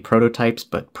not only prototypes,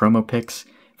 but promo pics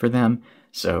for them.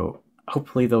 So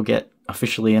hopefully they'll get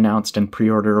officially announced and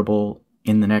pre-orderable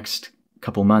in the next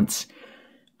couple months.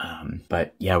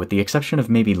 But yeah, with the exception of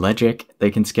maybe Legic,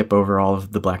 they can skip over all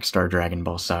of the Black Star Dragon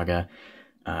Ball saga.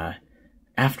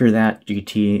 After that,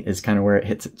 GT is kind of where it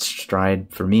hits its stride,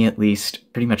 for me at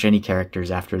least. Pretty much any characters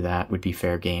after that would be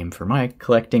fair game for my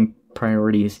collecting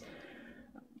priorities.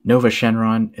 Nova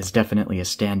Shenron is definitely a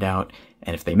standout,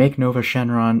 and if they make Nova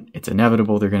Shenron, it's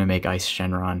inevitable they're going to make Ice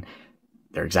Shenron.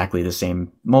 They're exactly the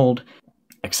same mold.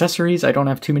 Accessories, I don't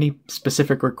have too many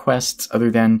specific requests other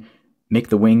than make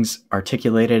the wings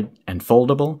articulated and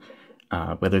foldable,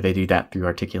 whether they do that through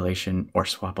articulation or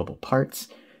swappable parts.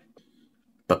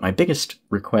 But my biggest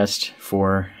request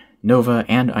for Nova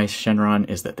and Ice Shenron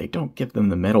is that they don't give them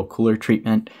the metal cooler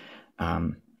treatment.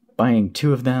 Buying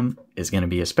 2 of them is going to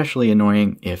be especially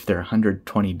annoying if they're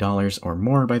 $120 or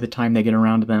more by the time they get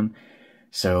around to them.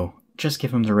 So just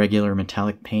give them the regular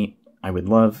metallic paint. I would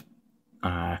love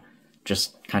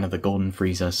just kind of the Golden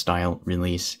Frieza style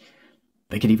release.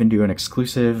 They could even do an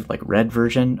exclusive, like, red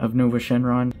version of Nova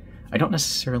Shenron. I don't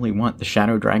necessarily want the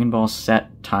Shadow Dragon Ball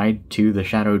set tied to the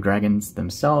Shadow Dragons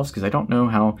themselves, because I don't know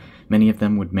how many of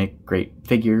them would make great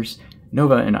figures.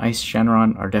 Nova and Ice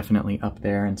Shenron are definitely up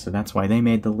there, and so that's why they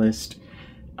made the list.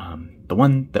 The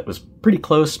one that was pretty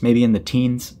close, maybe in the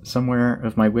teens somewhere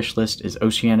of my wish list, is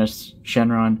Oceanus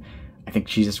Shenron. I think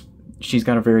she's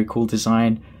got a very cool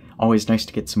design. Always nice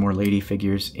to get some more lady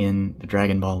figures in the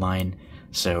Dragon Ball line,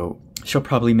 so she'll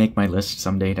probably make my list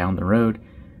someday down the road,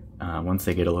 once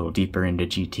they get a little deeper into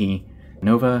GT.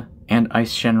 Nova and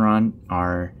Ice Shenron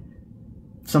are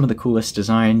some of the coolest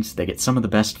designs. They get some of the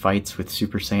best fights with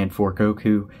Super Saiyan 4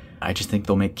 Goku. I just think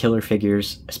they'll make killer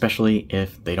figures, especially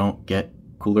if they don't get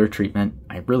cooler treatment.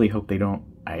 I really hope they don't.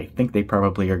 I think they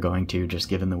probably are going to, just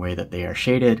given the way that they are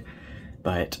shaded,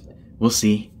 but we'll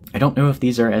see. I don't know if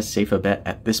these are as safe a bet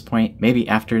at this point. Maybe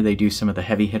after they do some of the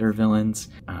heavy hitter villains.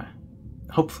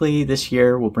 Hopefully this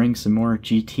year will bring some more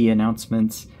GT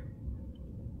announcements.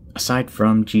 Aside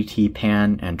from GT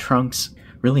Pan and Trunks,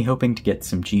 really hoping to get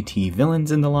some GT villains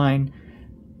in the line.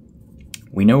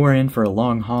 We know we're in for a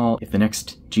long haul if the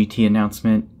next GT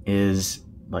announcement is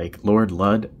like Lord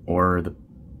Ludd or the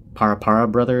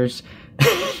Parapara brothers.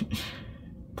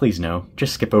 Please no,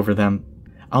 just skip over them.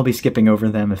 I'll be skipping over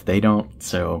them if they don't,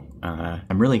 so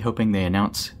I'm really hoping they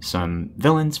announce some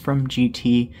villains from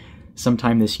GT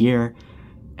sometime this year,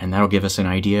 and that'll give us an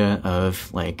idea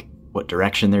of, like, what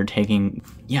direction they're taking.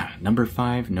 Yeah, number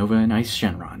 5, Nova and Ice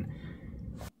Shenron.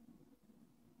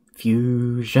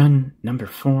 Fusion. Number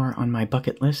 4 on my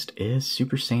bucket list is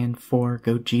Super Saiyan 4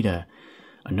 Gogeta.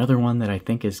 Another one that I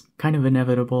think is kind of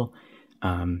inevitable,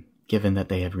 given that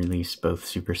they have released both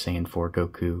Super Saiyan 4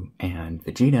 Goku and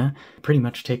Vegeta. Pretty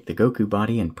much take the Goku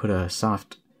body and put a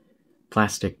soft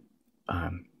plastic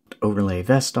overlay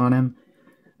vest on him,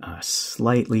 a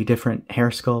slightly different hair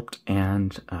sculpt,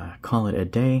 and call it a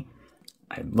day.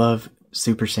 I love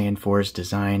Super Saiyan 4's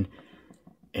design.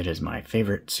 It is my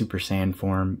favorite Super Saiyan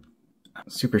form.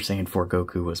 Super Saiyan 4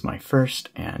 Goku was my first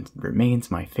and remains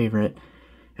my favorite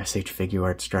SH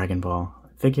Figuarts Dragon Ball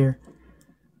figure.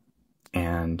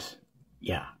 And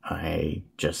yeah, I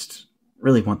just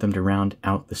really want them to round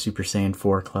out the Super Saiyan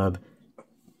 4 club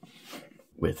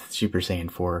with Super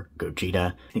Saiyan 4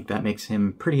 Gogeta. I think that makes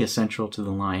him pretty essential to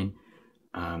the line.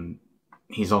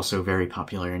 He's also very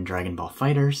popular in Dragon Ball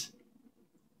FighterZ.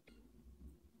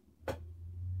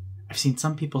 I've seen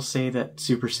some people say that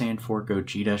Super Saiyan 4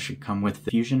 Gogeta should come with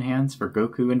the fusion hands for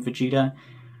Goku and Vegeta,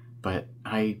 but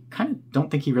I kind of don't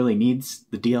think he really needs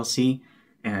the DLC.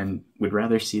 and would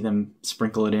rather see them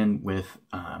sprinkle it in with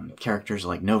characters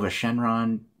like Nova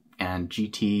Shenron and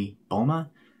GT Bulma.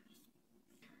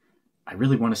 I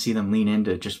really want to see them lean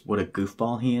into just what a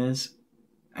goofball he is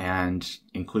and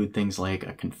include things like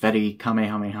a confetti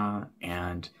Kamehameha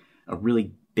and a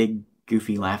really big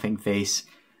goofy laughing face,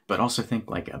 but also think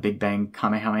like a Big Bang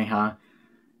Kamehameha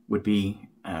would be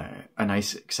a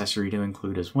nice accessory to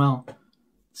include as well.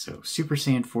 So Super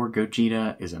Saiyan 4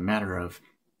 Gogeta is a matter of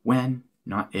when,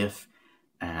 not if,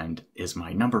 and is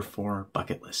my number 4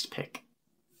 bucket list pick.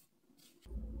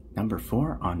 Number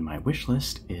 4 on my wish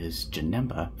list is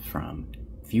Janemba from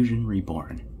Fusion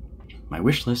Reborn. My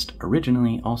wish list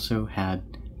originally also had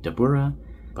Dabura,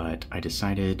 but I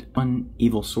decided one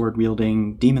evil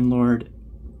sword-wielding demon lord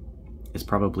is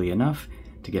probably enough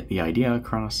to get the idea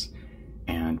across,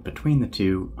 and between the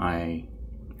two I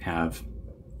have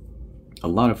a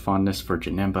lot of fondness for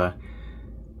Janemba.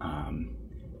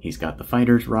 He's got the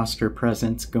Fighters roster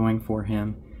presence going for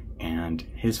him, and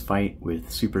his fight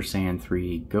with Super Saiyan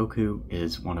 3 Goku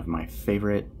is one of my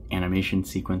favorite animation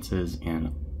sequences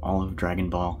in all of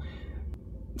Dragon Ball.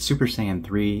 Super Saiyan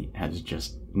 3 has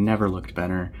just never looked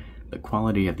better. The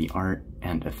quality of the art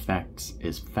and effects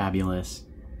is fabulous.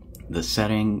 The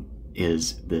setting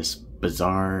is this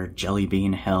bizarre jelly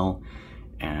bean hell,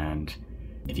 and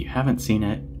if you haven't seen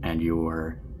it and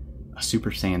you're a Super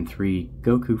Saiyan 3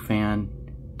 Goku fan,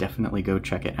 definitely go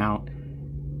check it out.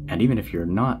 And even if you're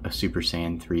not a Super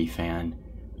Saiyan 3 fan,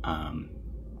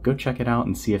 go check it out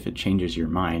and see if it changes your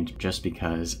mind, just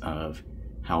because of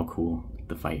how cool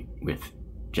the fight with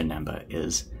Janemba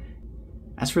is.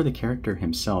 As for the character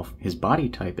himself, his body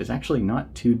type is actually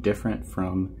not too different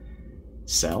from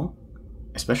Cell,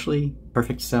 especially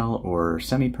Perfect Cell or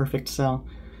Semi-Perfect Cell,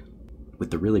 with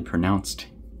the really pronounced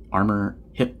armor,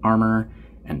 hip armor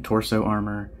and torso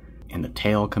armor, and the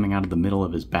tail coming out of the middle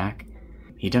of his back.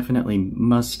 He definitely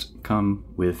must come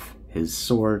with his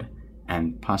sword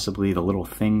and possibly the little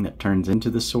thing that turns into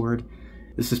the sword.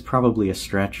 This is probably a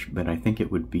stretch, but I think it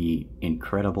would be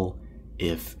incredible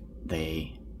if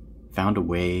they found a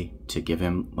way to give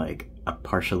him like a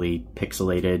partially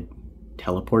pixelated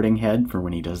teleporting head for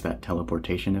when he does that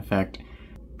teleportation effect.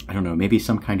 I don't know, maybe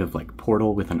some kind of like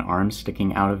portal with an arm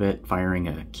sticking out of it firing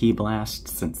a ki blast,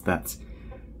 since that's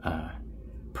a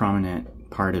prominent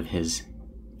part of his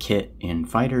kit in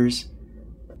Fighters.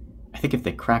 I think if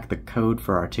they crack the code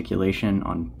for articulation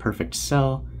on Perfect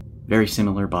Cell, very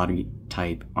similar body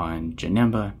type on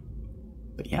Janemba.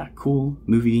 But yeah, cool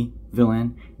movie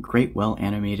villain, great well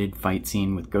animated fight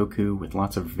scene with Goku with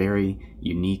lots of very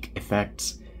unique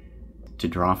effects to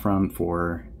draw from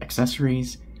for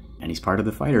accessories, and he's part of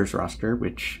the Fighters roster,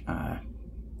 which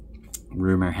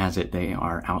rumor has it they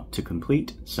are out to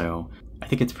complete, so I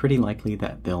think it's pretty likely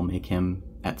that they'll make him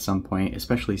at some point,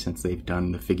 especially since they've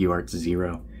done the Figuarts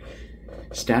 0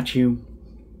 statue.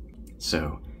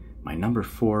 So my number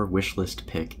 4 wishlist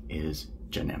pick is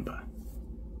Janemba.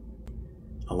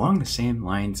 Along the same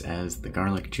lines as the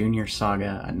Garlic Jr.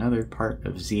 saga, another part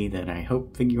of Z that I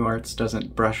hope Figuarts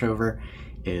doesn't brush over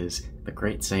is the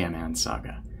Great Saiyaman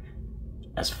saga.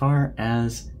 As far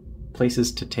as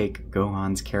places to take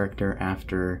Gohan's character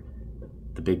after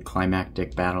the big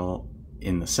climactic battle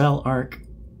in the Cell arc,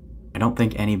 I don't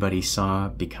think anybody saw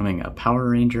becoming a Power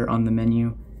Ranger on the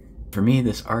menu. For me,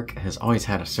 this arc has always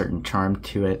had a certain charm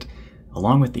to it.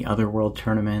 Along with the Otherworld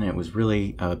tournament, it was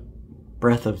really a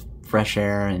breath of fresh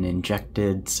air and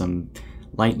injected some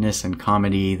lightness and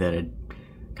comedy that had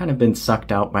kind of been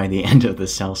sucked out by the end of the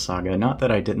Cell saga. Not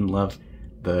that I didn't love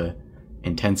the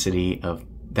intensity of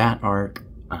that arc,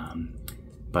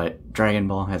 but Dragon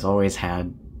Ball has always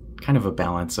had kind of a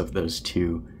balance of those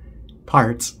two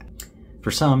parts.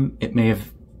 For some, it may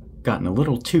have gotten a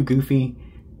little too goofy,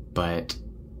 but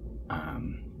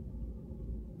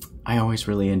I always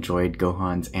really enjoyed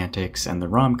Gohan's antics and the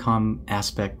rom-com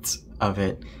aspects of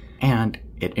it, and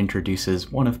it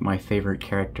introduces one of my favorite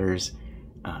characters,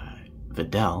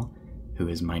 Videl, who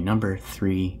is my number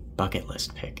 3 bucket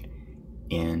list pick,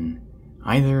 in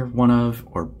either one of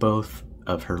or both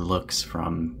of her looks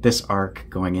from this arc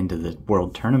going into the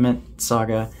World Tournament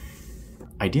saga.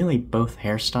 Ideally both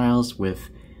hairstyles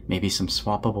with maybe some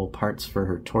swappable parts for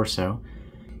her torso.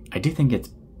 I do think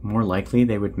it's more likely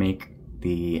they would make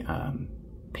the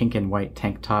pink and white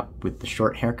tank top with the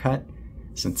short haircut,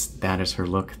 since that is her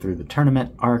look through the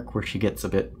tournament arc where she gets a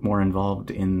bit more involved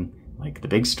in like the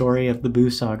big story of the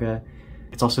Buu saga.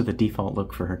 It's also the default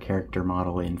look for her character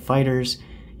model in Fighters.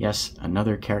 Yes,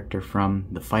 another character from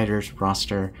the Fighters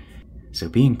roster. So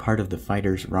being part of the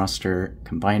Fighters roster,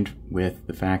 combined with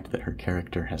the fact that her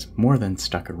character has more than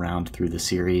stuck around through the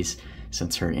series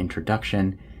since her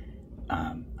introduction,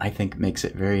 I think makes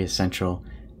it very essential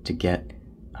to get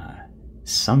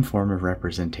some form of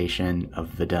representation of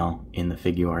Videl in the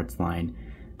Figuarts line.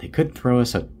 They could throw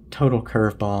us a total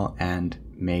curveball and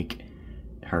make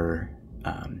her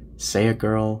Saiya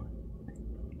Girl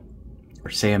or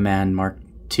Saiya Man Mark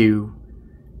II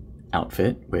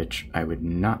outfit, which I would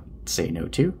not say no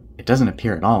to. It doesn't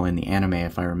appear at all in the anime,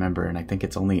 if I remember, and I think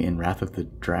it's only in Wrath of the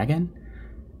Dragon.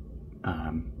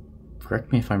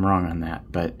 Correct me if I'm wrong on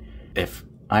that, but if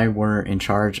I were in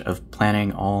charge of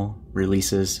planning all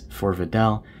releases for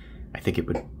Videl, I think it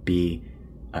would be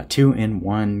a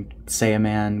 2-in-1 Saiya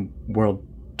Man World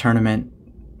Tournament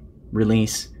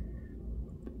release,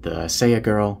 the Saiya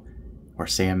Girl or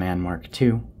Saiya Man Mark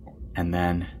II, and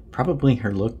then probably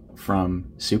her look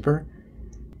from Super.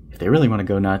 If they really want to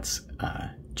go nuts,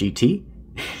 GT.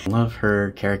 I love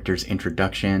her character's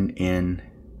introduction in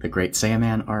the Great Saiya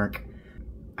Man arc.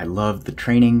 I love the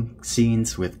training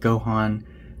scenes with Gohan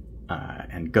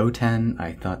and Goten.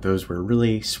 I thought those were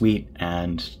really sweet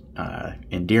and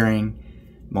endearing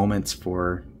moments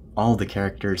for all the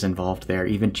characters involved there.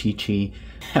 Even Chi-Chi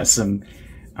has some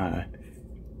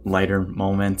lighter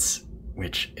moments,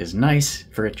 which is nice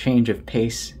for a change of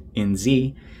pace in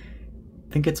Z.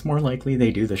 I think it's more likely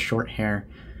they do the short hair,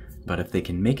 but if they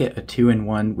can make it a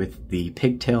 2-in-1 with the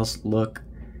pigtails look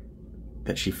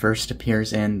that she first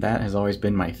appears in, that has always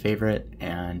been my favorite,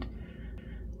 and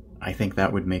I think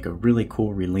that would make a really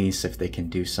cool release if they can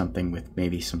do something with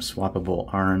maybe some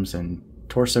swappable arms and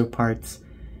torso parts,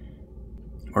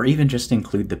 or even just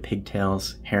include the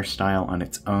pigtails hairstyle on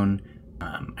its own.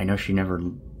 I know she never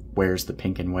wears the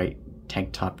pink and white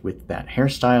tank top with that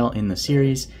hairstyle in the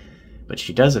series, but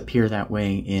she does appear that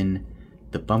way in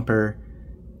the bumper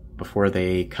before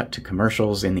they cut to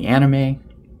commercials in the anime.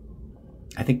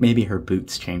 I think maybe her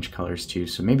boots change colors too,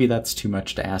 so maybe that's too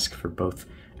much to ask for both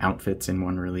outfits in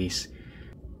one release.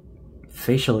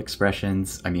 Facial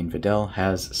expressions, I mean, Videl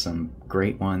has some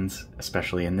great ones,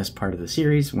 especially in this part of the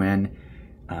series when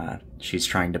she's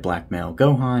trying to blackmail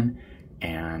Gohan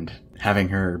and having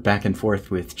her back and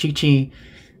forth with Chi-Chi.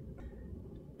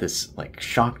 This like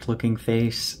shocked looking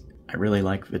face. I really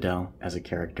like Videl as a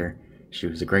character. She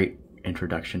was a great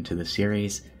introduction to the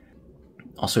series.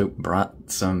 Also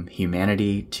brought some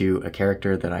humanity to a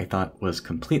character that I thought was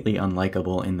completely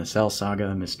unlikable in the Cell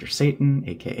Saga, Mr. Satan,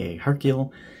 aka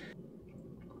Hercule.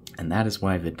 And that is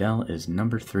why Videl is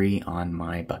number 3 on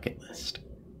my bucket list.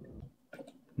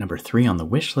 Number 3 on the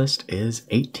wish list is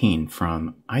 18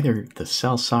 from either the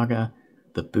Cell Saga,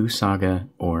 the Buu Saga,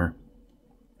 or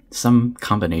some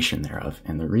combination thereof.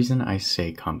 And the reason I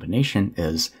say combination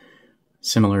is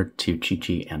similar to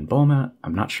Chi-Chi and Bulma,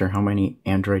 I'm not sure how many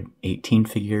Android 18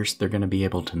 figures they're going to be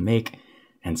able to make,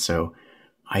 and so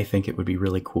I think it would be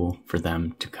really cool for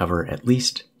them to cover at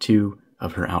least 2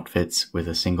 of her outfits with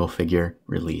a single figure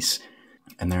release.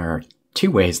 And there are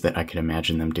 2 ways that I could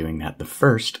imagine them doing that. The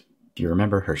first, if you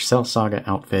remember her Cell Saga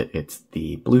outfit, it's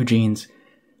the blue jeans,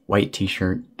 white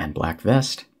t-shirt, and black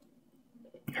vest.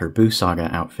 Her Buu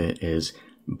Saga outfit is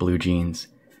blue jeans,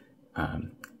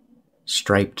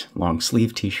 striped long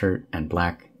sleeve t-shirt, and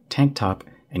black tank top,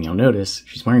 and you'll notice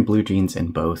she's wearing blue jeans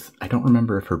in both. I don't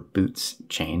remember if her boots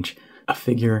change. A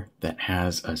figure that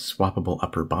has a swappable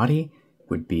upper body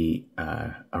would be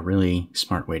a really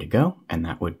smart way to go, and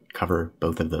that would cover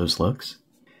both of those looks.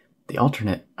 The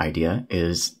alternate idea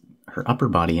is her upper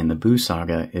body in the Buu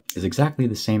Saga is exactly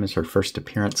the same as her first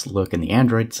appearance look in the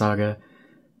Android Saga,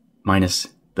 minus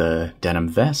the denim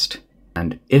vest.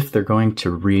 And if they're going to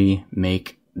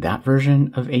remake that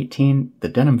version of 18, the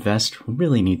denim vest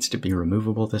really needs to be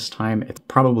removable this time. It's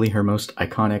probably her most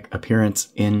iconic appearance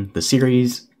in the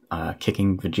series,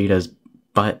 kicking Vegeta's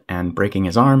butt and breaking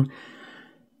his arm.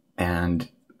 And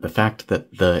the fact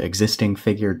that the existing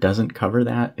figure doesn't cover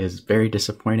that is very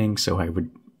disappointing, so I would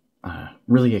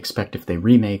really expect if they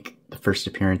remake the first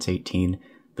appearance 18,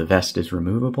 the vest is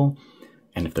removable.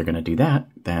 And if they're going to do that,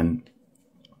 then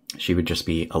she would just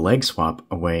be a leg swap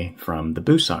away from the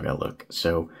Buu Saga look.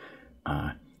 So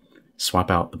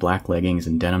swap out the black leggings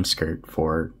and denim skirt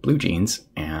for blue jeans,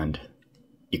 and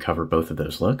you cover both of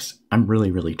those looks. I'm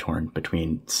really torn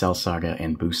between Cell Saga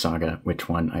and Buu Saga, which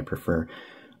one I prefer.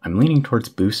 I'm leaning towards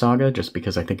Buu Saga just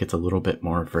because I think it's a little bit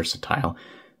more versatile.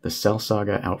 The Cell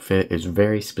Saga outfit is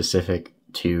very specific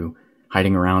to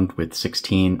hiding around with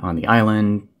 16 on the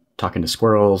island, talking to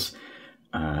squirrels,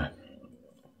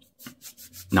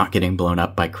 not getting blown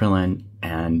up by Krillin,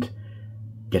 and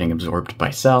getting absorbed by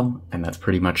Cell, and that's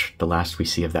pretty much the last we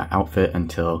see of that outfit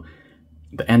until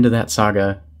the end of that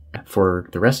saga. For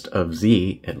the rest of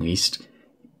Z, at least,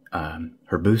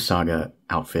 her Buu Saga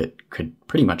outfit could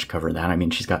pretty much cover that. I mean,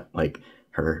 she's got, like,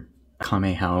 her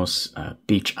Kame House,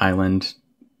 Beach Island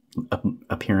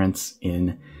appearance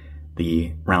in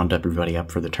the round everybody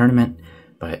up for the tournament,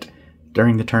 but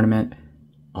during the tournament,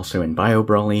 also in Bio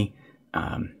Brawly,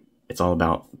 it's all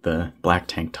about the black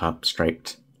tank top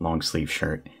striped long sleeve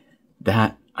shirt.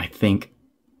 That, I think,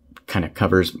 kind of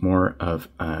covers more of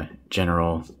a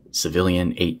general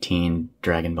civilian 18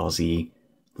 Dragon Ball Z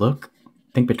look.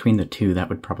 I think between the two, that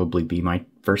would probably be my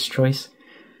first choice.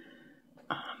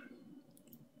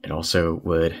 It also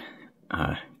would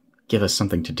give us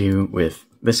something to do with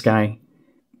this guy.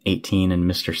 18 and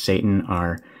Mr. Satan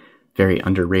are very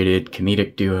underrated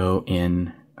comedic duo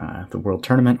in the World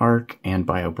Tournament arc and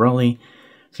Bio Brawly,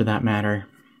 for that matter.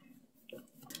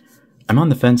 I'm on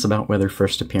the fence about whether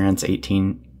first appearance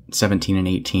 17 and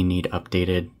 18 need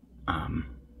updated.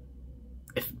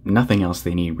 If nothing else,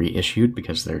 they need reissued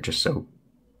because they're just so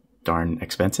darn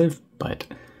expensive, but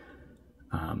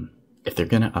if they're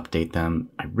going to update them,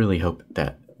 I really hope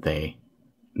that they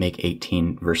make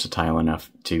 18 versatile enough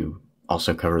to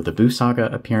also cover the Buu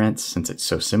Saga appearance, since it's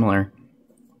so similar.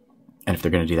 And if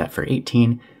they're going to do that for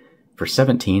 18, for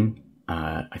 17,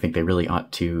 I think they really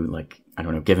ought to, like, I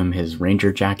don't know, give him his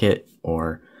Ranger jacket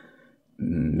or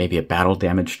maybe a battle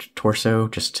damaged torso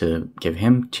just to give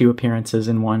him 2 appearances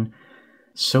in one.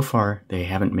 So far, they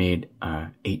haven't made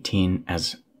 18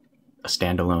 as a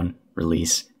standalone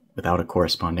release without a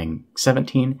corresponding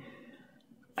 17.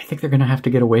 I think they're going to have to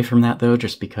get away from that, though,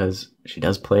 just because she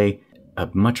does play a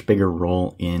much bigger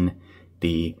role in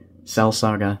the Cell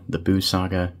Saga, the Buu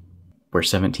Saga, where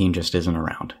 17 just isn't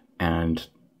around. And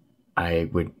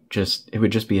it would just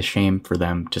be a shame for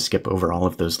them to skip over all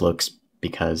of those looks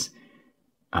because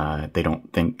they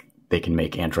don't think they can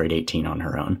make Android 18 on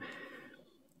her own.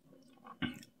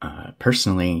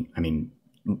 Personally, I mean,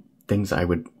 things I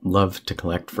would love to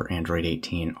collect for Android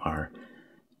 18 are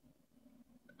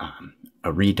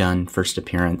a redone first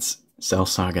appearance Cell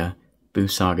Saga,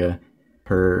 Buu Saga.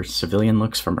 Her civilian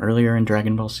looks from earlier in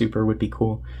Dragon Ball Super would be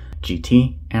cool.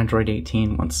 GT Android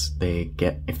 18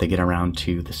 if they get around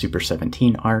to the Super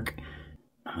 17 arc.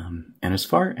 And as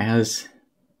far as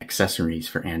accessories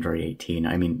for Android 18,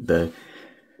 I mean, the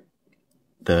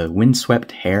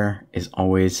windswept hair is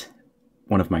always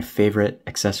one of my favorite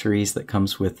accessories that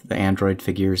comes with the Android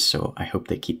figures, so I hope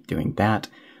they keep doing that.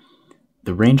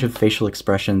 The range of facial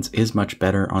expressions is much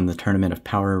better on the Tournament of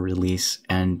Power release,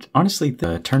 and honestly,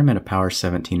 the Tournament of Power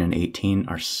 17 and 18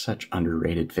 are such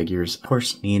underrated figures. Of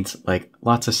course, needs like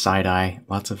lots of side-eye,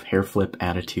 lots of hair flip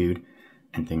attitude,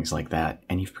 and things like that,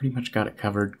 and you've pretty much got it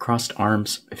covered. Crossed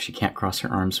arms, if she can't cross her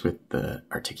arms with the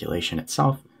articulation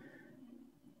itself,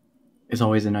 is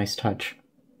always a nice touch.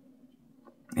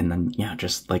 And then, yeah,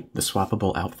 just like the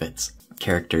swappable outfits.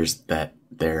 Characters that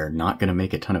they're not going to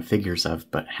make a ton of figures of,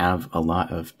 but have a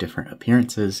lot of different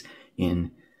appearances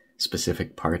in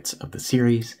specific parts of the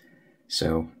series.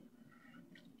 So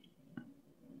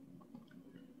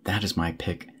that is my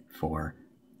pick for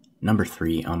number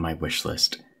 3 on my wish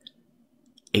list.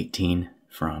 18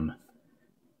 from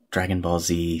Dragon Ball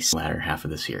Z latter half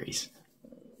of the series.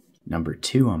 Number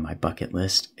 2 on my bucket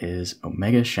list is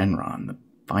Omega Shenron, the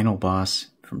final boss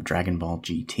from Dragon Ball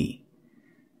GT.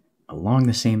 Along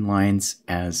the same lines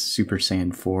as Super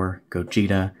Saiyan 4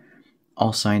 Gogeta,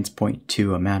 all signs point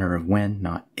to a matter of when,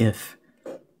 not if.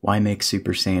 Why make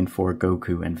Super Saiyan 4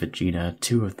 Goku and Vegeta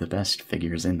 2 of the best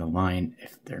figures in the line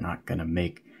if they're not going to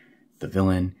make the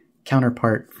villain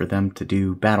counterpart for them to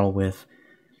do battle with?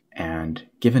 And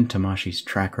given Tamashi's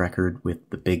track record with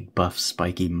the big buff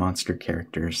spiky monster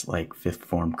characters like Fifth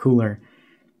Form Cooler,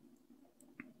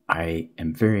 I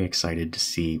am very excited to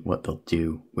see what they'll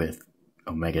do with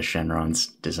Omega Shenron's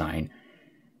design,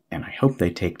 and I hope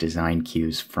they take design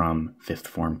cues from Fifth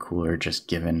Form Cooler, just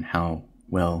given how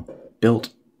well built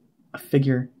a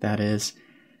figure that is.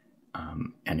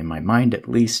 And in my mind, at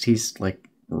least, he's like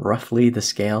roughly the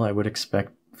scale I would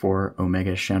expect for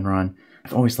Omega Shenron.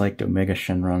 I've always liked Omega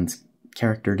Shenron's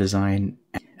character design,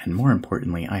 and more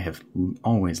importantly, I have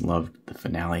always loved the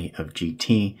finale of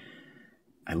GT.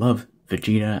 I love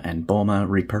Vegeta and Bulma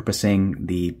repurposing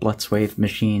the Blitzwave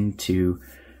machine to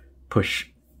push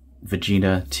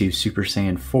Vegeta to Super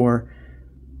Saiyan 4.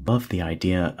 Love the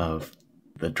idea of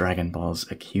the Dragon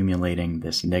Balls accumulating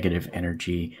this negative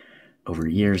energy over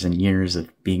years and years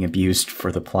of being abused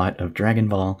for the plot of Dragon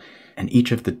Ball, and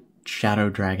each of the Shadow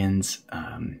Dragons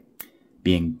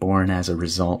being born as a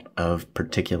result of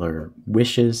particular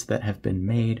wishes that have been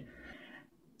made.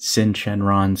 Sin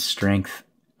Shenron's strength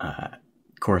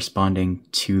corresponding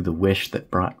to the wish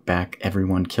that brought back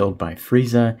everyone killed by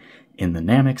Frieza in the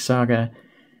Namek Saga,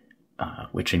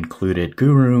 which included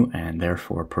Guru and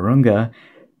therefore Porunga,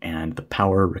 and the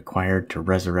power required to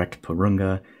resurrect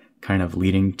Purunga, kind of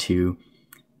leading to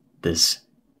this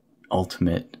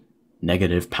ultimate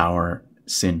negative power,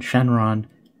 Sin Shenron,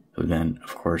 who then,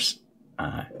 of course,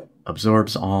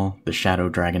 absorbs all the Shadow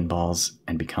Dragon Balls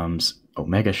and becomes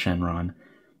Omega Shenron.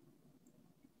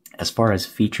 As far as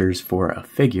features for a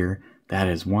figure, that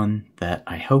is one that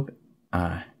I hope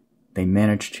they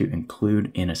manage to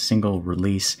include in a single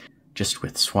release, just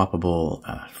with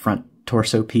swappable front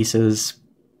torso pieces,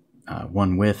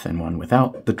 one with and one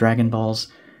without the Dragon Balls.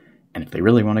 And if they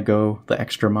really want to go the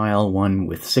extra mile, one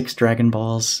with 6 Dragon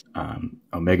Balls.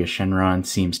 Omega Shenron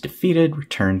seems defeated,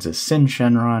 returns as Sin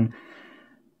Shenron,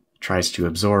 tries to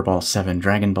absorb all 7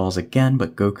 Dragon Balls again,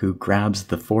 but Goku grabs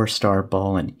the 4-star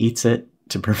ball and eats it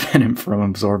to prevent him from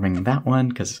absorbing that one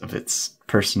because of its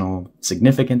personal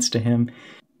significance to him.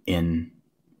 In,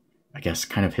 I guess,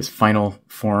 kind of his final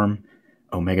form,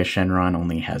 Omega Shenron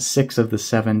only has 6 of the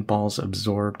 7 balls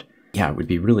absorbed. Yeah, it would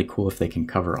be really cool if they can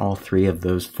cover all 3 of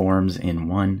those forms in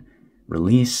one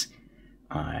release.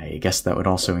 I guess that would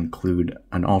also include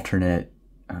an alternate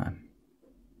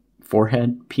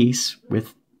forehead piece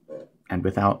with and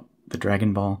without the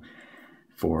Dragon Ball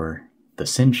for the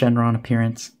Sin Shenron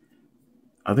appearance.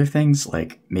 Other things,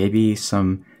 like maybe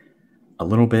a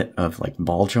little bit of like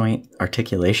ball joint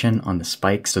articulation on the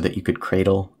spikes so that you could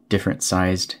cradle different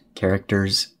sized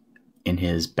characters in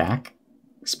his back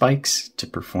spikes to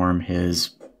perform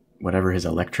his, whatever his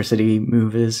electricity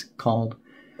move is called.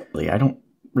 I don't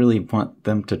really want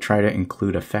them to try to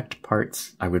include effect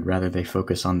parts. I would rather they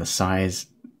focus on the size,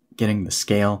 getting the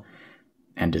scale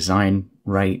and design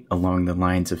right along the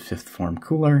lines of Fifth Form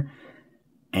Cooler,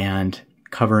 and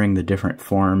covering the different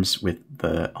forms with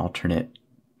the alternate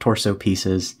torso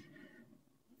pieces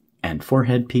and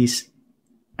forehead piece.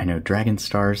 I know Dragon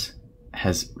Stars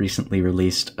has recently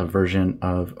released a version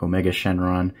of Omega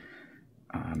Shenron,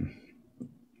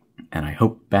 and I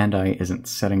hope Bandai isn't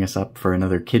setting us up for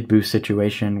another Kid Buu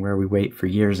situation where we wait for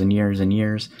years and years and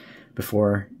years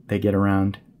before they get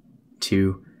around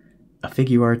to a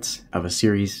Figuarts of a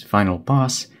series final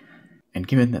boss. And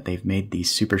given that they've made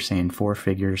these Super Saiyan 4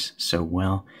 figures so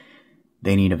well,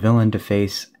 they need a villain to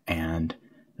face, and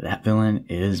that villain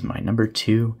is my number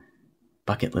 2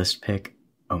 bucket list pick,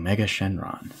 Omega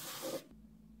Shenron.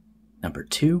 Number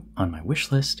 2 on my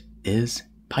wish list is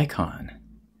Pikkon.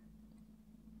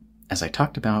 As I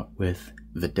talked about with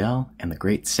Videl and the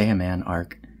Great Saiyaman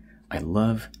arc, I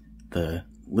love the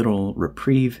little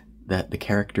reprieve that the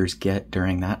characters get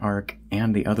during that arc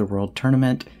and the Otherworld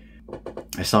Tournament.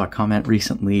 I saw a comment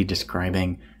recently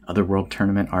describing Otherworld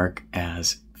Tournament arc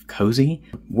as cozy.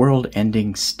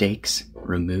 World-ending stakes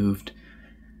removed,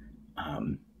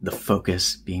 the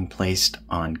focus being placed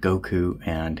on Goku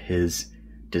and his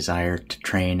desire to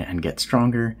train and get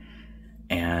stronger,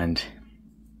 and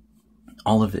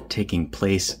all of it taking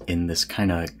place in this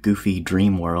kind of goofy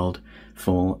dream world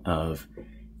full of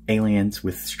aliens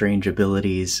with strange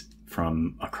abilities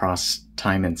from across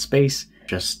time and space.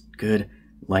 Just good,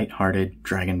 lighthearted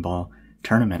Dragon Ball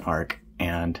tournament arc.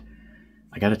 And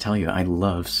I gotta tell you, I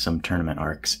love some tournament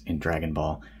arcs in Dragon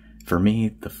Ball. For me,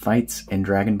 the fights in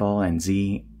Dragon Ball and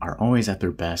Z are always at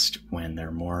their best when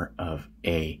they're more of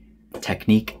a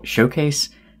technique showcase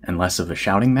and less of a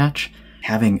shouting match.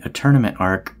 Having a tournament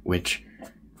arc which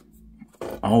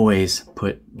always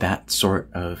put that sort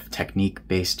of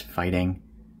technique-based fighting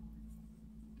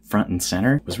front and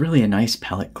center was really a nice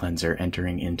palate cleanser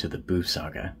entering into the Buu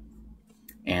saga.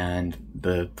 And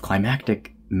the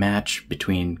climactic match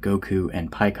between Goku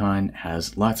and Pikkon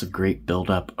has lots of great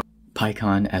build-up.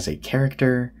 Pikkon as a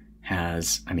character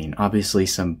has, obviously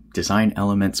some design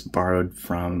elements borrowed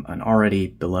from an already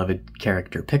beloved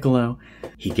character, Piccolo.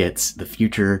 He gets the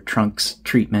future Trunks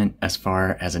treatment as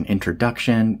far as an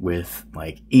introduction, with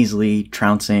easily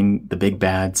trouncing the big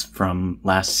bads from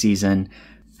last season,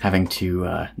 having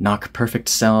to knock Perfect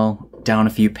Cell down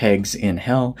a few pegs in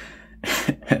hell,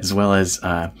 as well as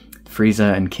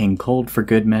Frieza and King Cold for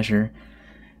good measure.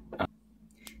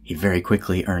 He very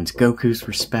quickly earns Goku's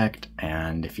respect,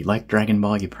 and if you like Dragon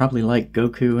Ball, you probably like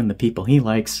Goku and the people he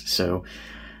likes, so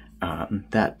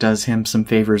that does him some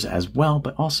favors as well,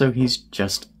 but also he's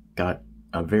just got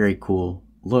a very cool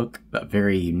look, a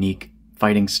very unique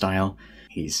fighting style.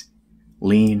 He's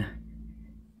lean,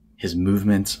 his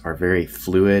movements are very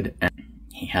fluid, and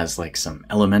he has some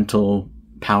elemental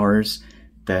powers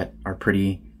that are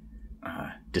pretty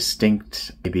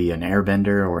distinct, maybe an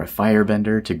airbender or a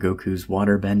firebender to Goku's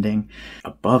waterbending.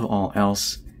 Above all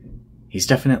else, he's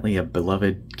definitely a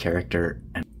beloved character,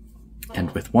 and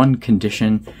with one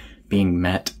condition being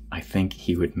met, I think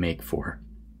he would make for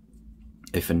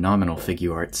a phenomenal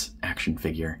Figuarts action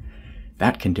figure.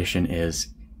 That condition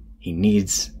is he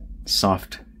needs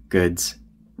soft goods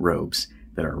robes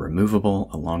that are removable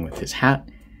along with his hat.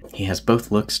 He has both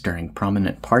looks during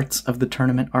prominent parts of the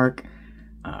tournament arc,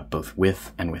 both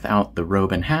with and without the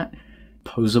robe and hat.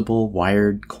 Posable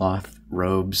wired cloth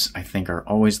robes, I think, are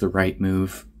always the right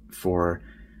move for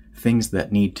things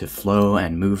that need to flow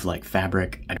and move like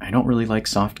fabric. I don't really like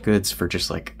soft goods for just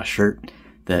like a shirt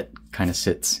that kind of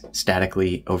sits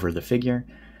statically over the figure.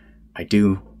 I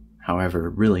do, however,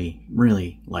 really,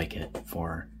 really like it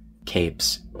for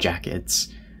capes, jackets,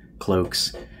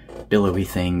 cloaks, billowy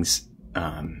things,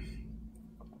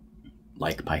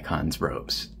 like Pycon's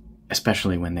robes,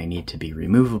 especially when they need to be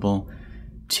removable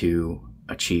to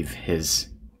achieve his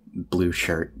blue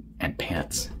shirt and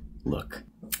pants look.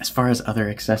 As far as other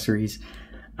accessories,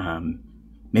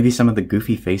 maybe some of the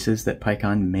goofy faces that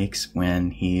Pycon makes when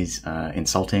he's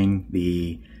insulting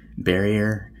the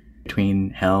barrier between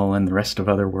Hell and the rest of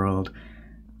Otherworld.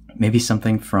 Maybe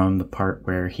something from the part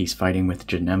where he's fighting with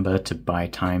Janemba to buy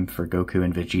time for Goku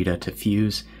and Vegeta to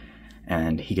fuse,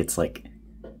 and he gets, like,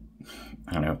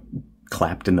 I don't know,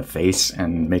 clapped in the face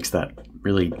and makes that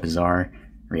really bizarre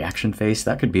reaction face.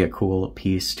 That could be a cool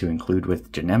piece to include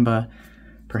with Janemba,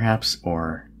 perhaps,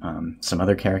 or some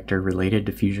other character related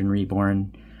to Fusion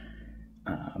Reborn.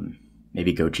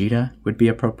 Maybe Gogeta would be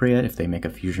appropriate if they make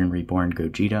a Fusion Reborn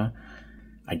Gogeta.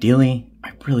 Ideally,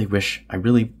 I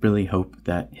really hope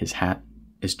that his hat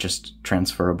is just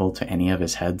transferable to any of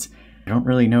his heads. I don't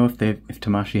really know if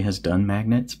Tamashii has done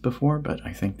magnets before, but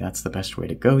I think that's the best way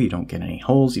to go. You don't get any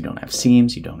holes, you don't have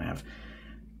seams, you don't have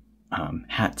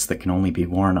hats that can only be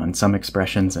worn on some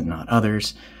expressions and not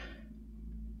others.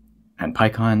 And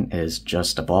Pycon is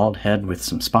just a bald head with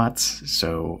some spots,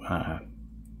 so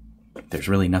there's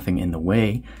really nothing in the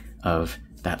way of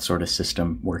that sort of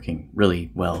system working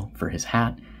really well for his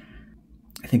hat.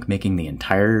 I think making the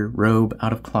entire robe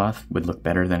out of cloth would look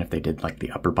better than if they did like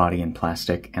the upper body in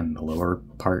plastic and the lower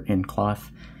part in cloth.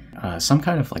 Some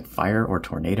kind of like fire or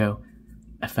tornado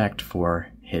effect for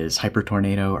his hyper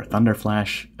tornado or thunder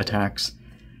flash attacks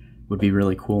would be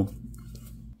really cool.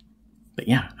 But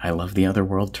yeah, I love the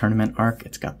Otherworld tournament arc.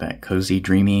 It's got that cozy,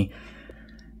 dreamy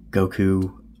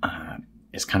Goku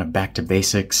is kind of back to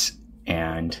basics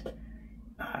and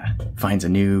finds a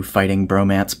new fighting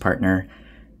bromance partner,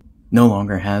 no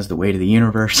longer has the weight of the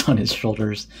universe on his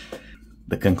shoulders.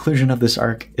 The conclusion of this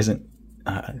arc isn't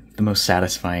the most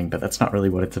satisfying, but that's not really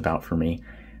what it's about for me.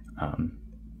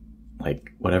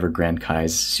 Like, whatever Grand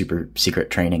Kai's super secret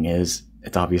training is,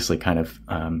 it's obviously kind of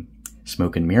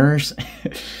smoke and mirrors.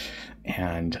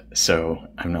 And so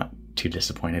I'm not too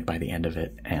disappointed by the end of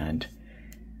it. And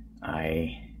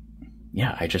I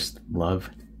just love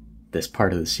this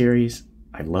part of the series.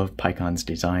 I love Pycon's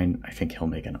design. I think he'll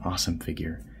make an awesome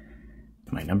figure.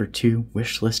 My number 2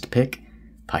 wish list pick,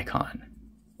 Pycon.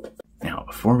 Now,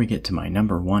 before we get to my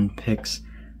number 1 picks,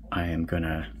 I am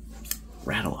gonna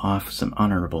rattle off some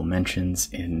honorable mentions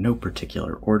in no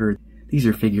particular order. These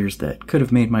are figures that could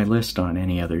have made my list on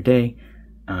any other day,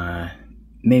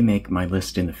 may make my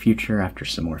list in the future after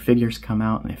some more figures come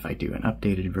out and if I do an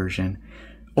updated version,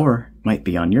 or might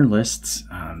be on your lists,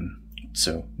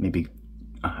 so maybe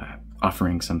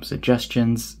offering some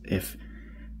suggestions if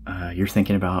you're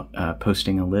thinking about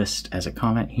posting a list as a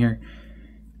comment here.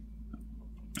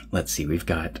 Let's see, we've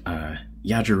got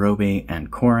Yajirobe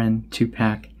and Korin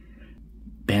 2-pack,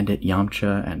 Bandit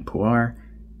Yamcha and Puar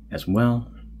as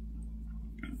well,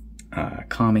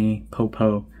 Kami,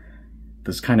 Popo,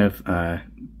 those kind of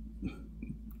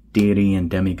deity and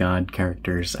demigod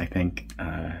characters, I think.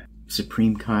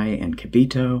 Supreme Kai and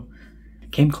Kibito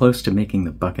came close to making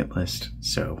the bucket list,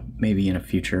 so maybe in a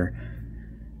future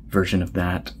version of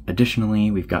that.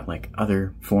 Additionally, we've got like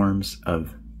other forms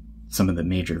of some of the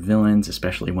major villains,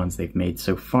 especially ones they've made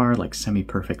so far, like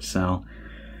Semi-Perfect Cell,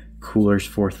 Cooler's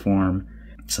 4th form,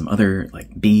 some other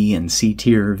like B and C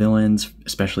tier villains,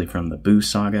 especially from the Buu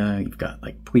saga. You've got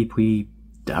like Pui Pui,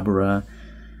 Dabura.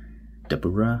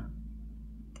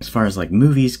 As far as like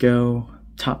movies go,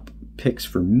 top picks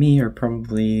for me are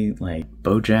probably like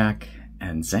BoJack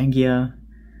and Zangia.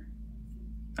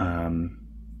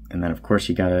 And then of course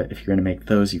if you're gonna make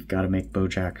those, you've gotta make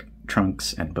BoJack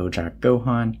Trunks and BoJack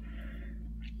Gohan.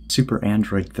 Super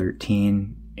Android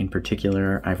 13 in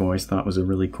particular, I've always thought was a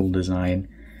really cool design.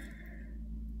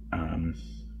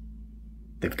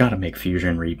 They've gotta make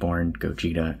Fusion Reborn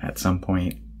Gogeta at some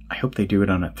point. I hope they do it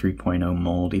on a 3.0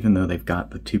 mold, even though they've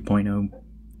got the 2.0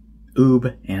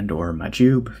 Oob and or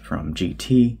Majube from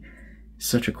GT.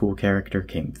 Such a cool character,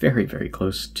 came very, very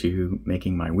close to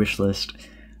making my wish list.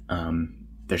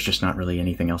 There's just not really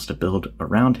anything else to build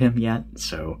around him yet,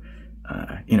 so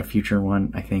in a future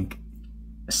one, I think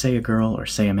Say a Girl or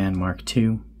Say a Man Mark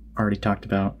II, already talked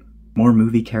about. More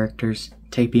movie characters,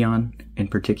 Tapion in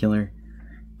particular,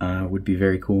 would be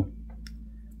very cool.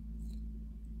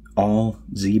 All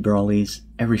Z Brawlies,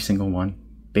 every single one.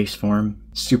 Base form,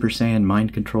 Super Saiyan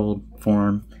mind-controlled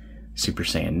form, Super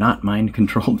Saiyan not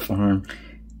mind-controlled form,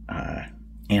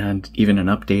 and even an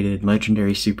updated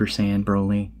legendary Super Saiyan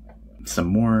Broly. Some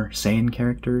more Saiyan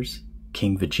characters,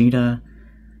 King Vegeta,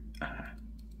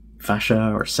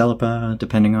 Fasha or Celepa,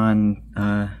 depending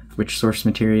on which source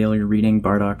material you're reading.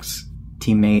 Bardock's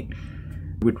teammate.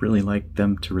 Would really like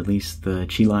them to release the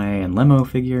Chilai and Lemo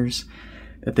figures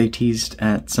that they teased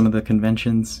at some of the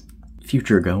conventions.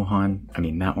 Future Gohan, I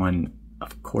mean, that one,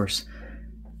 of course,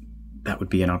 that would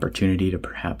be an opportunity to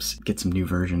perhaps get some new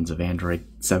versions of Android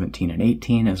 17 and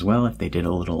 18 as well, if they did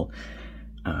a little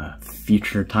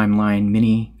future timeline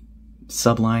mini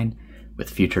subline with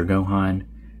Future Gohan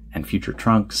and Future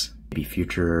Trunks. Maybe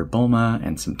Future Bulma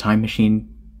and some Time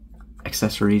Machine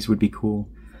accessories would be cool.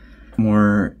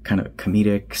 More kind of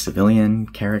comedic civilian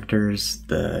characters,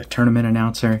 the tournament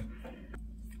announcer.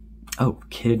 Oh,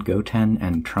 Kid, Goten,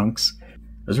 and Trunks.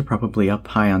 Those are probably up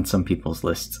high on some people's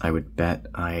lists, I would bet.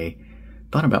 I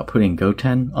thought about putting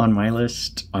Goten on my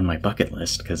list, on my bucket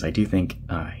list, because I do think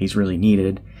he's really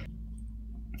needed.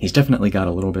 He's definitely got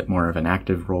a little bit more of an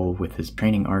active role with his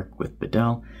training arc with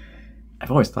Videl. I've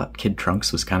always thought Kid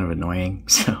Trunks was kind of annoying,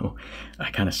 so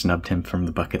I kind of snubbed him from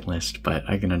the bucket list, but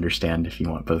I can understand if you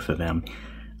want both of them.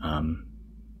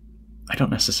 I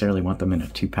don't necessarily want them in a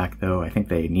 2-pack, though. I think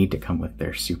they need to come with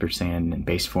their Super Saiyan and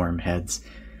base form heads.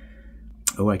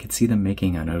 Oh, I could see them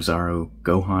making an Ozaru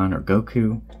Gohan or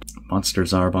Goku. Monster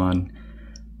Zarbon,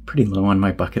 pretty low on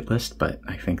my bucket list, but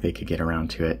I think they could get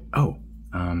around to it. Oh,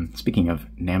 speaking of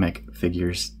Namek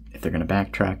figures, if they're going to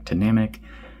backtrack to Namek,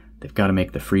 they've got to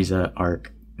make the Frieza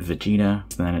arc Vegeta.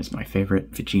 That is my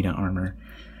favorite Vegeta armor.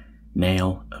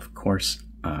 Nail, of course,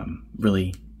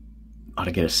 really ought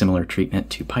to get a similar treatment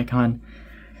to Pikkon.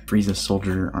 Frieza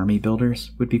Soldier Army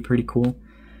Builders would be pretty cool.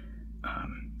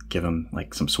 Give them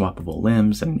like some swappable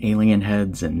limbs and alien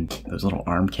heads and those little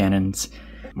arm cannons.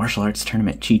 Martial Arts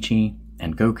Tournament Chi-Chi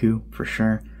and Goku, for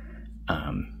sure.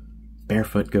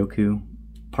 Barefoot Goku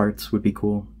parts would be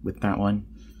cool with that one.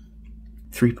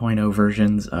 3.0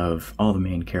 versions of all the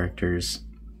main characters.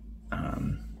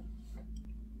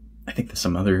 I think that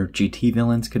some other GT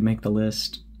villains could make the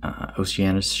list.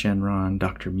 Oceanus Shenron,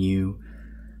 Dr. Mew,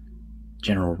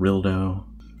 General Rildo.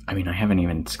 I mean, I haven't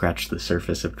even scratched the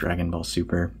surface of Dragon Ball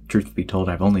Super. Truth be told,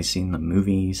 I've only seen the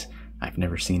movies. I've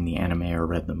never seen the anime or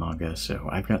read the manga, so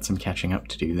I've got some catching up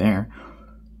to do there.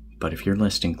 But if your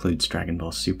list includes Dragon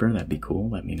Ball Super, that'd be cool.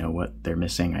 Let me know what they're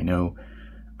missing. I know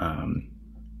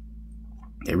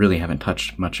they really haven't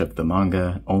touched much of the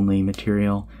manga-only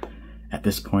material at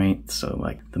this point, so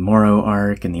like the Moro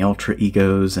arc and the Ultra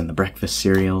Egos and the breakfast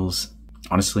cereals.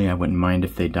 Honestly, I wouldn't mind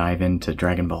if they dive into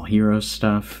Dragon Ball Heroes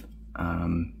stuff.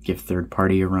 Give third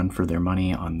party a run for their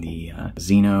money on the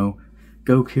Xeno,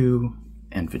 Goku,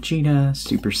 and Vegeta,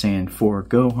 Super Saiyan 4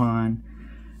 Gohan,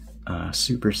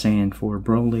 Super Saiyan 4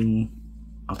 Broly.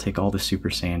 I'll take all the Super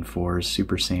Saiyan 4s,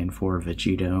 Super Saiyan 4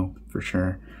 Vegito for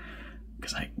sure,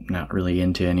 because I'm not really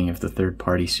into any of the third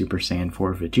party Super Saiyan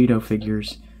 4 Vegito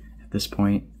figures at this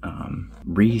point.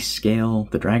 Rescale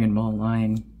the Dragon Ball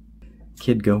line.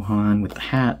 Kid Gohan with the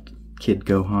hat, Kid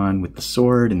Gohan with the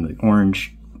sword and the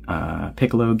orange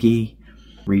Piccolo gi.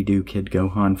 Redo Kid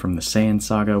Gohan from the Saiyan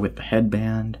Saga with the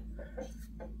headband.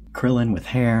 Krillin with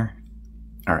hair.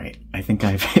 Alright, I think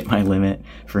I've hit my limit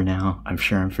for now. I'm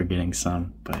sure I'm forgetting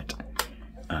some, but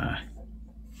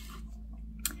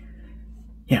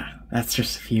yeah, that's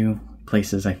just a few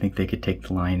places I think they could take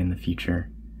the line in the future.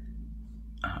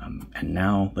 And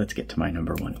now let's get to my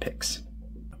number 1 picks.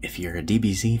 If you're a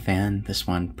DBZ fan, this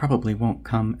one probably won't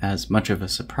come as much of a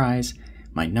surprise.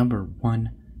 My number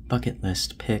 1 bucket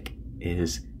list pick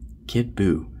is Kid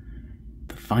Buu,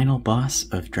 the final boss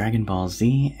of Dragon Ball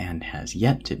Z and has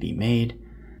yet to be made.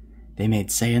 They made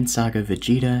Saiyan Saga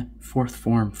Vegeta, 4th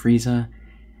form Frieza,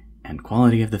 and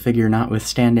quality of the figure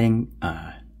notwithstanding,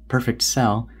 perfect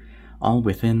cell, all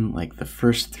within like the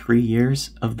first 3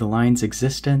 years of the line's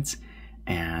existence,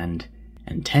 and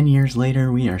 10 years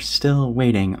later we are still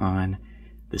waiting on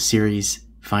the series'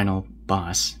 final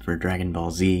boss for Dragon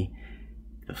Ball Z.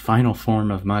 The final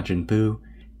form of Majin Buu,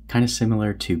 kind of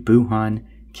similar to Buuhan.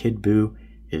 Kid Buu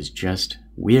is just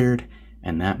weird,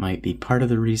 and that might be part of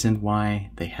the reason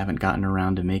why they haven't gotten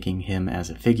around to making him as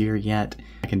a figure yet.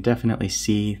 I can definitely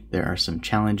see there are some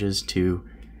challenges to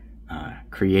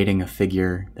creating a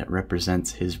figure that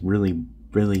represents his really,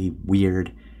 really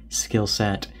weird skill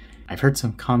set. I've heard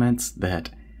some comments that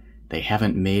they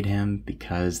haven't made him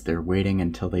because they're waiting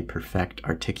until they perfect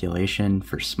articulation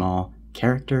for small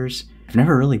characters. I've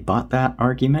never really bought that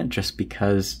argument just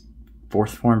because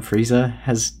 4th form Frieza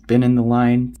has been in the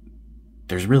line.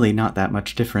 There's really not that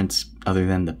much difference other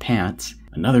than the pants.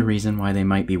 Another reason why they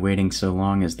might be waiting so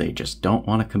long is they just don't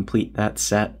want to complete that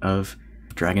set of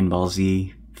Dragon Ball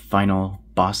Z final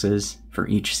bosses for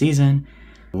each season.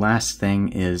 The last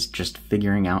thing is just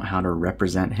figuring out how to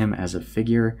represent him as a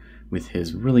figure with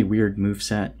his really weird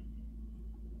moveset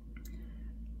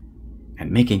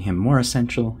and making him more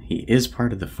essential. He is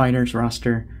part of the Fighters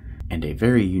roster and a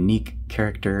very unique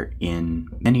character in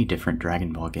many different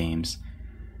Dragon Ball games.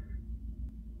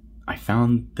 I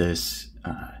found this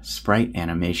sprite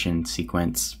animation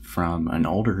sequence from an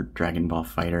older Dragon Ball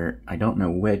fighter. I don't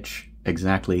know which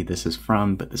exactly this is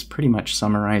from, but this pretty much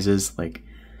summarizes like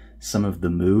some of the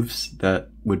moves that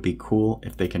would be cool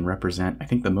if they can represent. I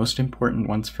think the most important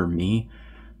ones for me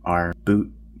are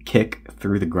boot kick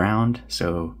through the ground,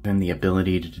 so then the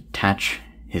ability to detach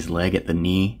his leg at the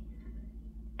knee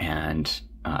and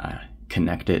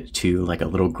connect it to like a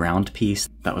little ground piece.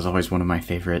 That was always one of my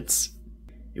favorites.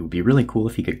 It would be really cool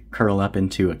if he could curl up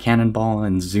into a cannonball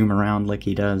and zoom around like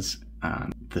he does.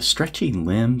 The stretchy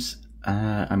limbs,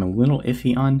 I'm a little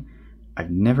iffy on.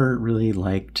 I've never really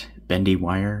liked bendy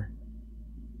wire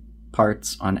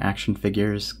parts on action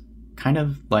figures. Kind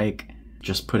of like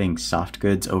just putting soft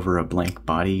goods over a blank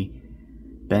body.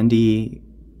 Bendy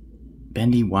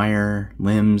wire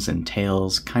limbs and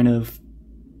tails kind of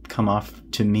come off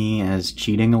to me as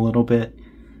cheating a little bit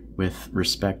with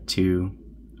respect to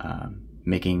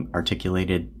making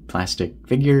articulated plastic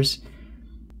figures.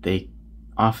 They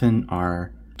often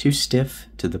are too stiff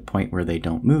to the point where they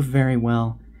don't move very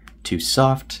well, too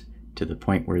soft to the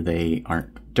point where they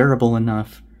aren't durable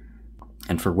enough,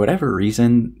 and for whatever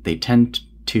reason they tend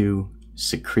to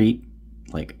secrete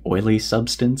like oily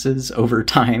substances over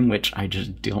time, which I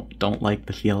just don't like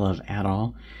the feel of at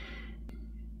all.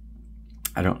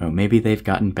 I don't know, maybe they've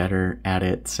gotten better at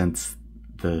it since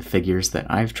the figures that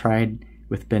I've tried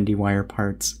with bendy wire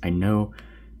parts. I know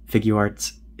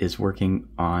Figuarts is working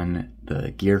on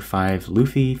the Gear 5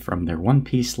 Luffy from their One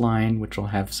Piece line, which will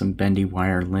have some bendy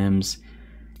wire limbs.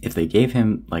 If they gave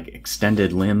him like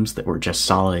extended limbs that were just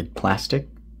solid plastic,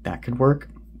 that could work,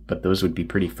 but those would be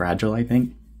pretty fragile, I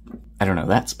think. I don't know,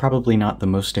 that's probably not the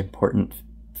most important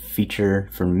feature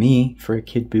for me for a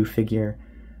Kid Buu figure.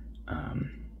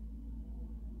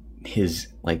 His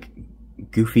like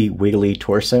goofy wiggly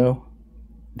torso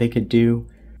they could do.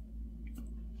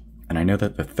 And I know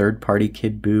that the third-party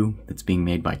Kid Buu that's being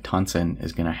made by Tonson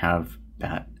is going to have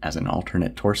that as an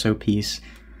alternate torso piece.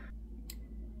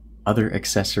 Other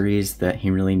accessories that he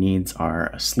really needs are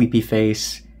a sleepy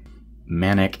face,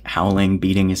 manic, howling,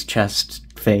 beating his chest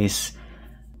face,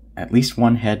 at least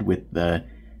one head with the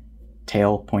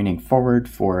tail pointing forward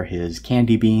for his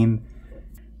candy beam,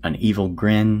 an evil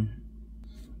grin,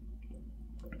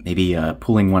 maybe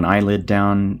pulling one eyelid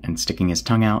down and sticking his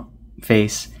tongue out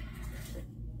face.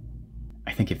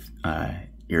 I think if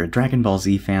you're a Dragon Ball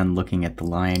Z fan looking at the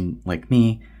line like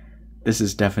me, this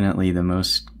is definitely the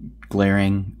most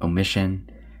glaring omission,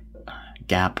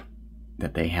 gap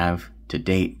that they have to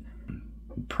date,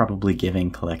 probably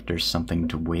giving collectors something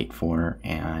to wait for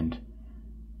and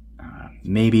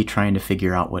maybe trying to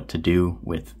figure out what to do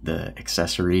with the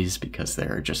accessories, because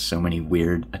there are just so many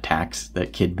weird attacks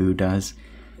that Kid Buu does.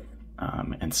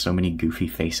 And so many goofy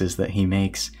faces that he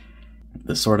makes.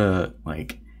 The sort of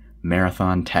like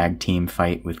marathon tag team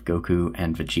fight with Goku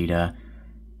and Vegeta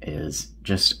is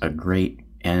just a great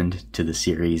end to the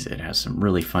series. It has some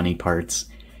really funny parts,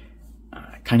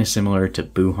 kind of similar to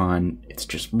Buhan. It's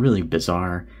just really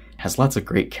bizarre. Has lots of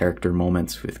great character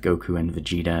moments with Goku and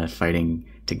Vegeta fighting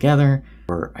together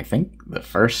for, I think, the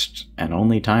first and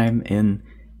only time in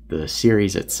the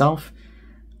series itself.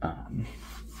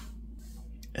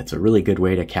 It's a really good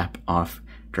way to cap off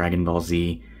Dragon Ball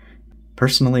Z.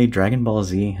 Personally, Dragon Ball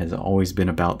Z has always been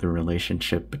about the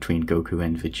relationship between Goku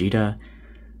and Vegeta.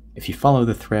 If you follow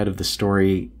the thread of the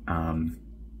story,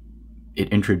 it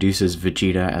introduces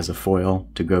Vegeta as a foil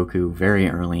to Goku very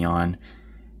early on,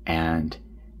 and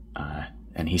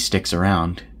he sticks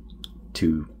around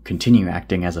to continue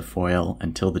acting as a foil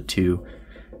until the two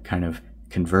kind of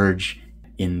converge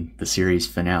in the series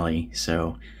finale.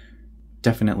 So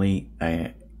definitely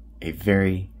a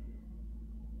very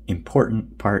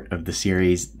important part of the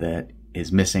series that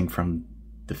is missing from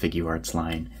the Figuarts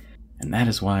line. And that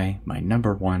is why my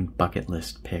number one bucket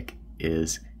list pick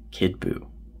is Kid Buu.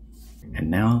 And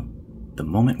now, the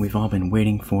moment we've all been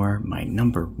waiting for, my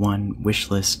number one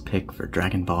wishlist pick for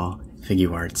Dragon Ball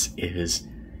Figuarts is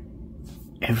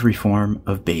every form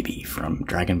of baby from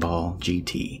Dragon Ball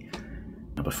GT.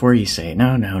 Now before you say,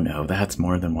 no, that's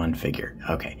more than one figure.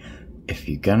 Okay, if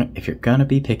you're gonna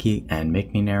be picky and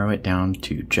make me narrow it down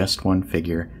to just one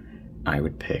figure, I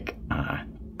would pick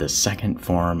the second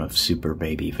form of Super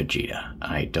Baby Vegeta.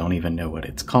 I don't even know what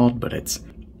it's called, but it's...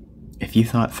 If you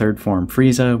thought third form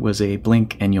Frieza was a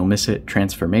blink and you'll miss it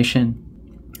transformation,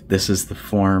 this is the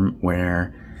form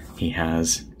where he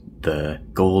has the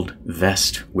gold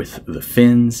vest with the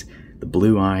fins, the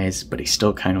blue eyes, but he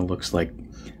still kind of looks like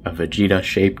a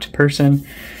Vegeta-shaped person.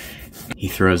 He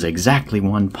throws exactly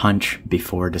one punch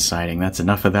before deciding that's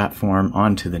enough of that form,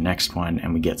 on to the next one,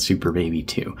 and we get Super Baby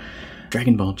 2.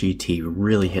 Dragon Ball GT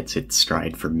really hits its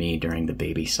stride for me during the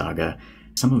Baby Saga.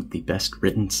 Some of the best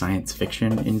written science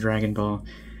fiction in Dragon Ball.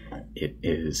 It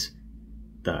is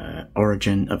the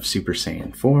origin of Super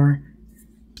Saiyan 4.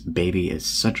 Baby is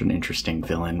such an interesting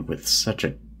villain with such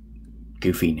a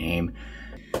goofy name.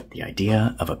 The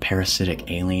idea of a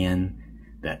parasitic alien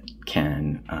that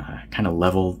can kind of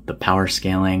level the power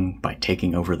scaling by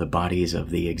taking over the bodies of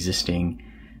the existing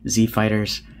Z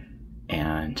fighters,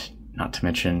 and not to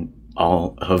mention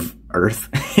all of Earth.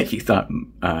 If you thought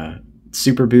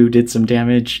Super Boo did some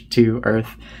damage to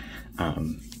Earth,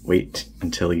 wait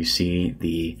until you see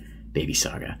the Baby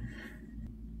Saga.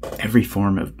 Every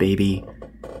form of baby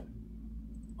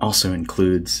also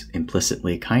includes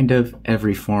implicitly kind of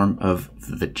every form of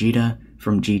Vegeta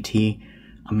from GT.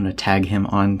 I'm going to tag him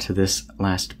on to this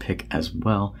last pick as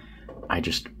well. I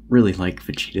just really like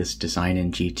Vegeta's design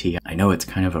in GT. I know it's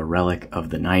kind of a relic of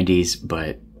the 90s,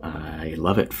 but I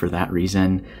love it for that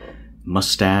reason.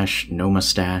 Mustache, no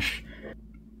mustache.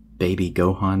 Baby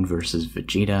Gohan versus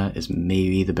Vegeta is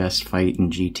maybe the best fight in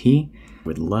GT.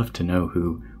 Would love to know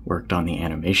who worked on the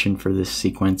animation for this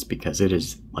sequence, because it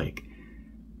is like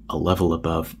a level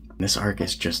above. This arc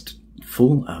is just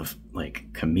full of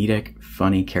like comedic,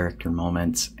 funny character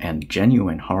moments and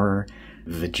genuine horror.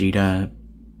 Vegeta,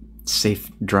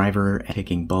 safe driver,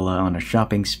 taking Bulma on a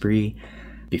shopping spree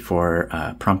before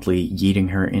promptly yeeting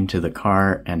her into the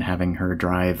car and having her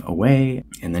drive away.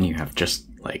 And then you have just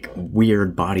like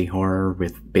weird body horror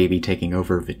with Baby taking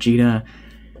over Vegeta.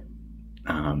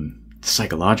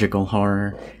 Psychological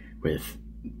horror with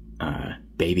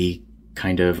Baby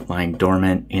kind of lying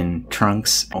dormant in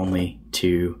Trunks, only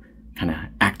to kind of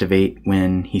activate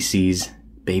when he sees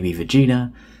Baby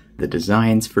Vegeta. The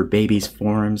designs for Baby's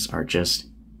forms are just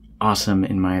awesome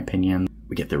in my opinion.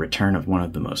 We get the return of one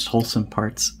of the most wholesome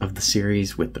parts of the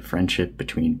series with the friendship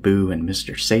between Boo and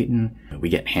Mr. Satan. We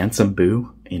get handsome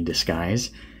Boo in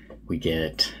disguise. We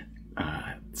get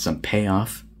some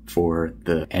payoff for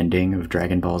the ending of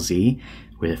Dragon Ball Z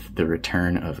with the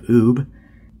return of Oob,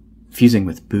 fusing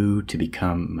with Boo to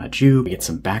become Maju. We get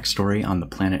some backstory on the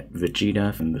planet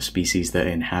Vegeta and the species that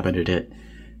inhabited it,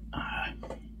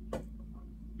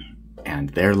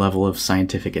 and their level of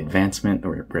scientific advancement,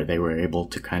 where they were able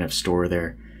to kind of store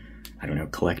their, I don't know,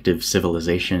 collective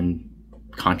civilization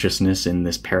consciousness in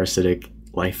this parasitic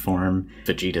life form.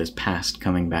 Vegeta's past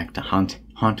coming back to haunt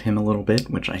him a little bit,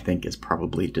 which I think is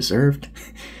probably deserved.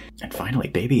 And finally,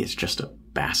 Baby is just a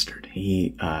bastard.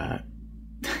 He not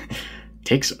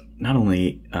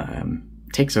only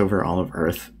takes over all of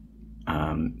Earth,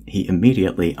 he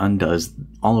immediately undoes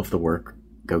all of the work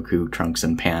Goku, Trunks,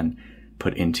 and Pan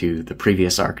put into the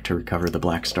previous arc to recover the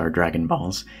Black Star Dragon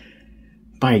Balls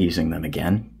by using them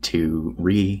again to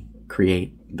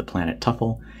recreate the planet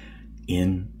Tuffle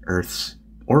in Earth's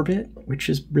orbit, which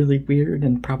is really weird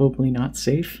and probably not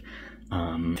safe.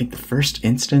 I think the first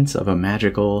instance of a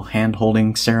magical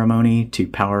hand-holding ceremony to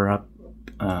power up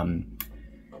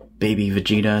Baby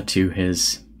Vegeta to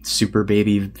his Super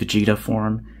Baby Vegeta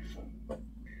form.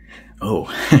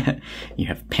 Oh, you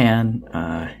have Pan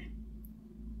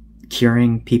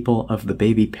curing people of the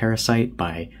baby parasite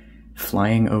by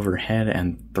flying overhead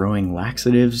and throwing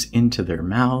laxatives into their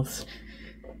mouths.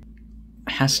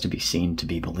 Has to be seen to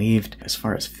be believed. As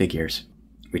far as figures,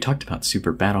 we talked about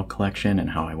Super Battle Collection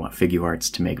and how I want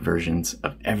Figuarts to make versions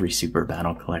of every Super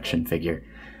Battle Collection figure.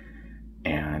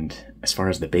 And as far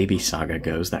as the Baby Saga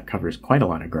goes, that covers quite a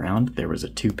lot of ground. There was a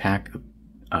 2-pack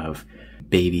of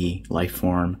Baby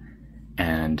Lifeform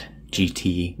and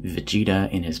GT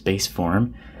Vegeta in his base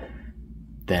form.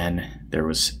 Then there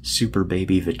was Super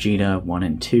Baby Vegeta 1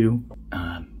 and 2,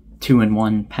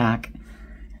 2-in-1 pack.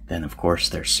 Then of course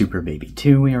there's Super Baby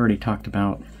 2 we already talked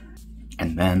about.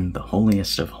 And then the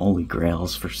holiest of holy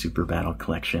grails for Super Battle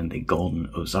Collection, the Golden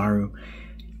Ozaru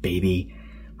Baby,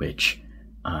 which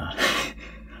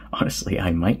honestly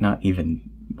I might not even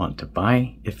want to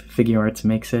buy if Figuarts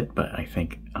makes it, but I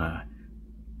think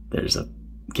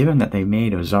given that they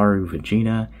made Ozaru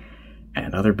Vegeta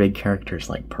And other big characters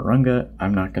like Purunga,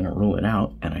 I'm not going to rule it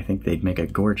out, and I think they'd make a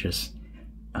gorgeous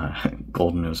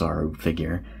Golden Ozaru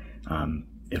figure.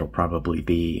 It'll probably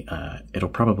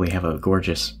have a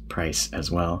gorgeous price as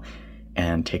well,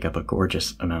 and take up a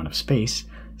gorgeous amount of space,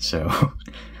 so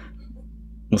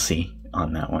we'll see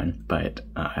on that one, but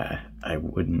I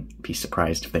wouldn't be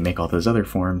surprised if they make all those other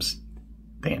forms,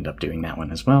 they end up doing that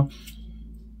one as well.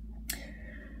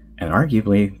 And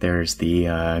arguably, there's the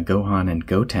Gohan and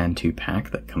Goten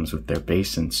 2-pack that comes with their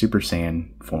base and Super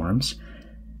Saiyan forms,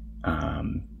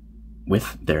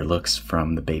 with their looks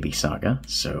from the Baby Saga,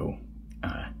 so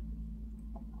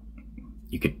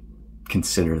you could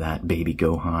consider that Baby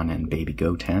Gohan and Baby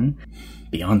Goten.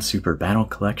 Beyond Super Battle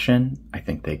Collection, I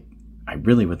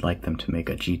really would like them to make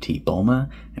a GT Bulma,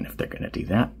 and if they're going to do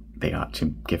that, they ought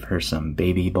to give her some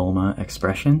Baby Bulma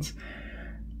expressions.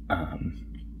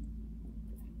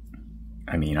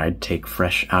 I mean, I'd take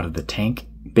fresh out of the tank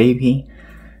baby,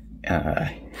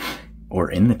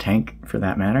 or in the tank for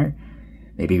that matter.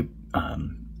 Maybe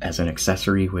as an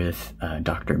accessory with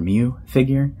Dr. Mew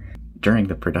figure. During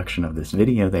the production of this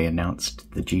video, they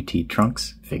announced the GT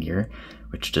Trunks figure,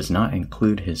 which does not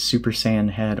include his Super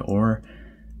Saiyan head or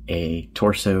a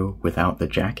torso without the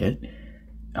jacket,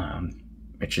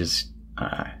 which is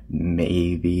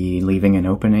maybe leaving an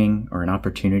opening or an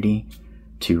opportunity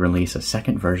to release a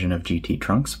second version of GT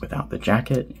Trunks without the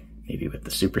jacket, maybe with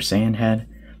the Super Saiyan head,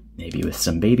 maybe with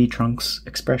some Baby Trunks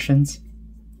expressions.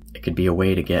 It could be a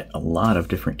way to get a lot of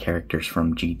different characters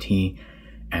from GT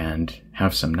and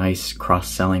have some nice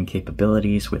cross-selling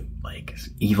capabilities with like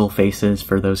evil faces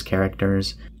for those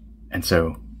characters. And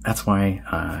so that's why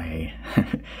I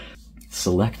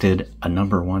selected a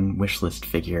 #1 wishlist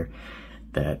figure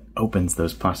that opens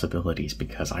those possibilities,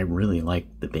 because I really like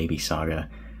the Baby Saga.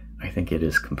 I think it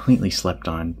is completely slept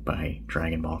on by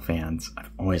Dragon Ball fans.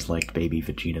 I've always liked Baby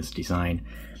Vegeta's design,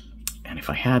 and if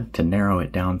I had to narrow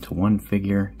it down to one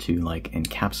figure to like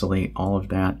encapsulate all of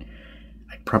that,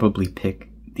 I'd probably pick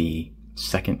the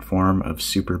second form of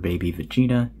Super Baby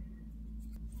Vegeta.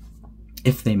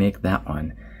 If they make that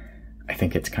one, I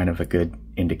think it's kind of a good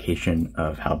indication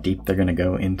of how deep they're going to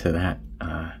go into that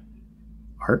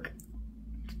arc.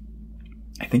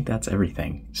 I think that's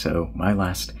everything. So my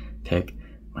last pick,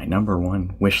 my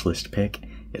 #1 wishlist pick,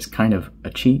 is kind of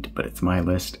a cheat, but it's my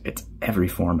list. It's every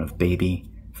form of Baby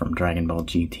from Dragon Ball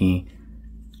GT,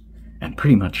 and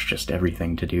pretty much just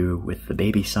everything to do with the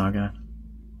Baby Saga.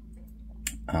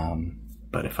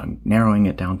 But if I'm narrowing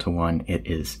it down to one, it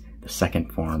is the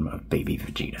second form of Baby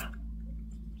Vegeta.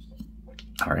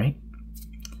 Alright.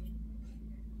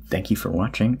 Thank you for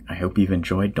watching. I hope you've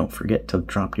enjoyed. Don't forget to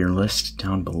drop your list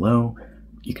down below.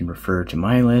 You can refer to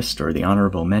my list or the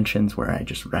honorable mentions, where I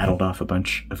just rattled off a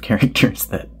bunch of characters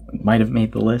that might have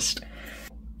made the list.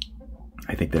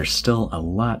 I think there's still a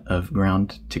lot of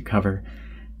ground to cover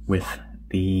with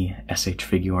the SH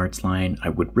Figuarts line. I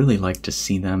would really like to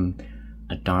see them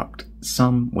adopt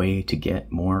some way to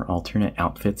get more alternate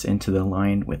outfits into the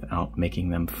line without making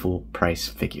them full price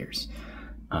figures.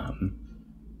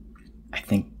 I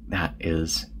think that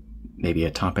is maybe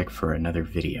a topic for another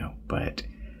video, but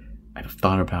I've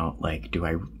thought about, like,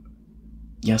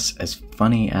 yes, as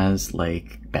funny as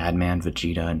like Badman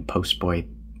Vegeta and Postboy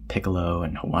Piccolo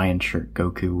and Hawaiian Shirt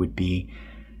Goku would be,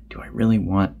 do I really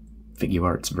want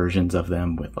Figuarts versions of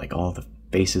them with like all the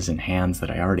faces and hands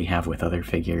that I already have with other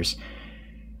figures?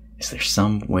 Is there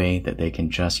some way that they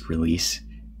can just release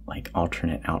like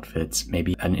alternate outfits,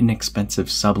 maybe an inexpensive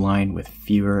subline with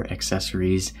fewer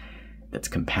accessories that's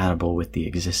compatible with the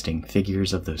existing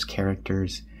figures of those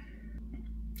characters?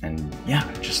 And yeah,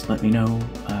 just let me know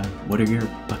what are your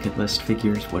bucket list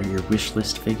figures, what are your wish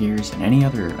list figures, and any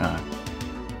other,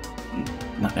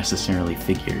 not necessarily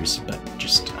figures, but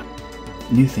just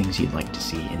new things you'd like to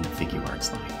see in the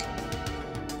Figuarts line.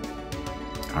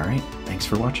 Alright, thanks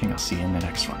for watching. I'll see you in the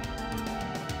next one.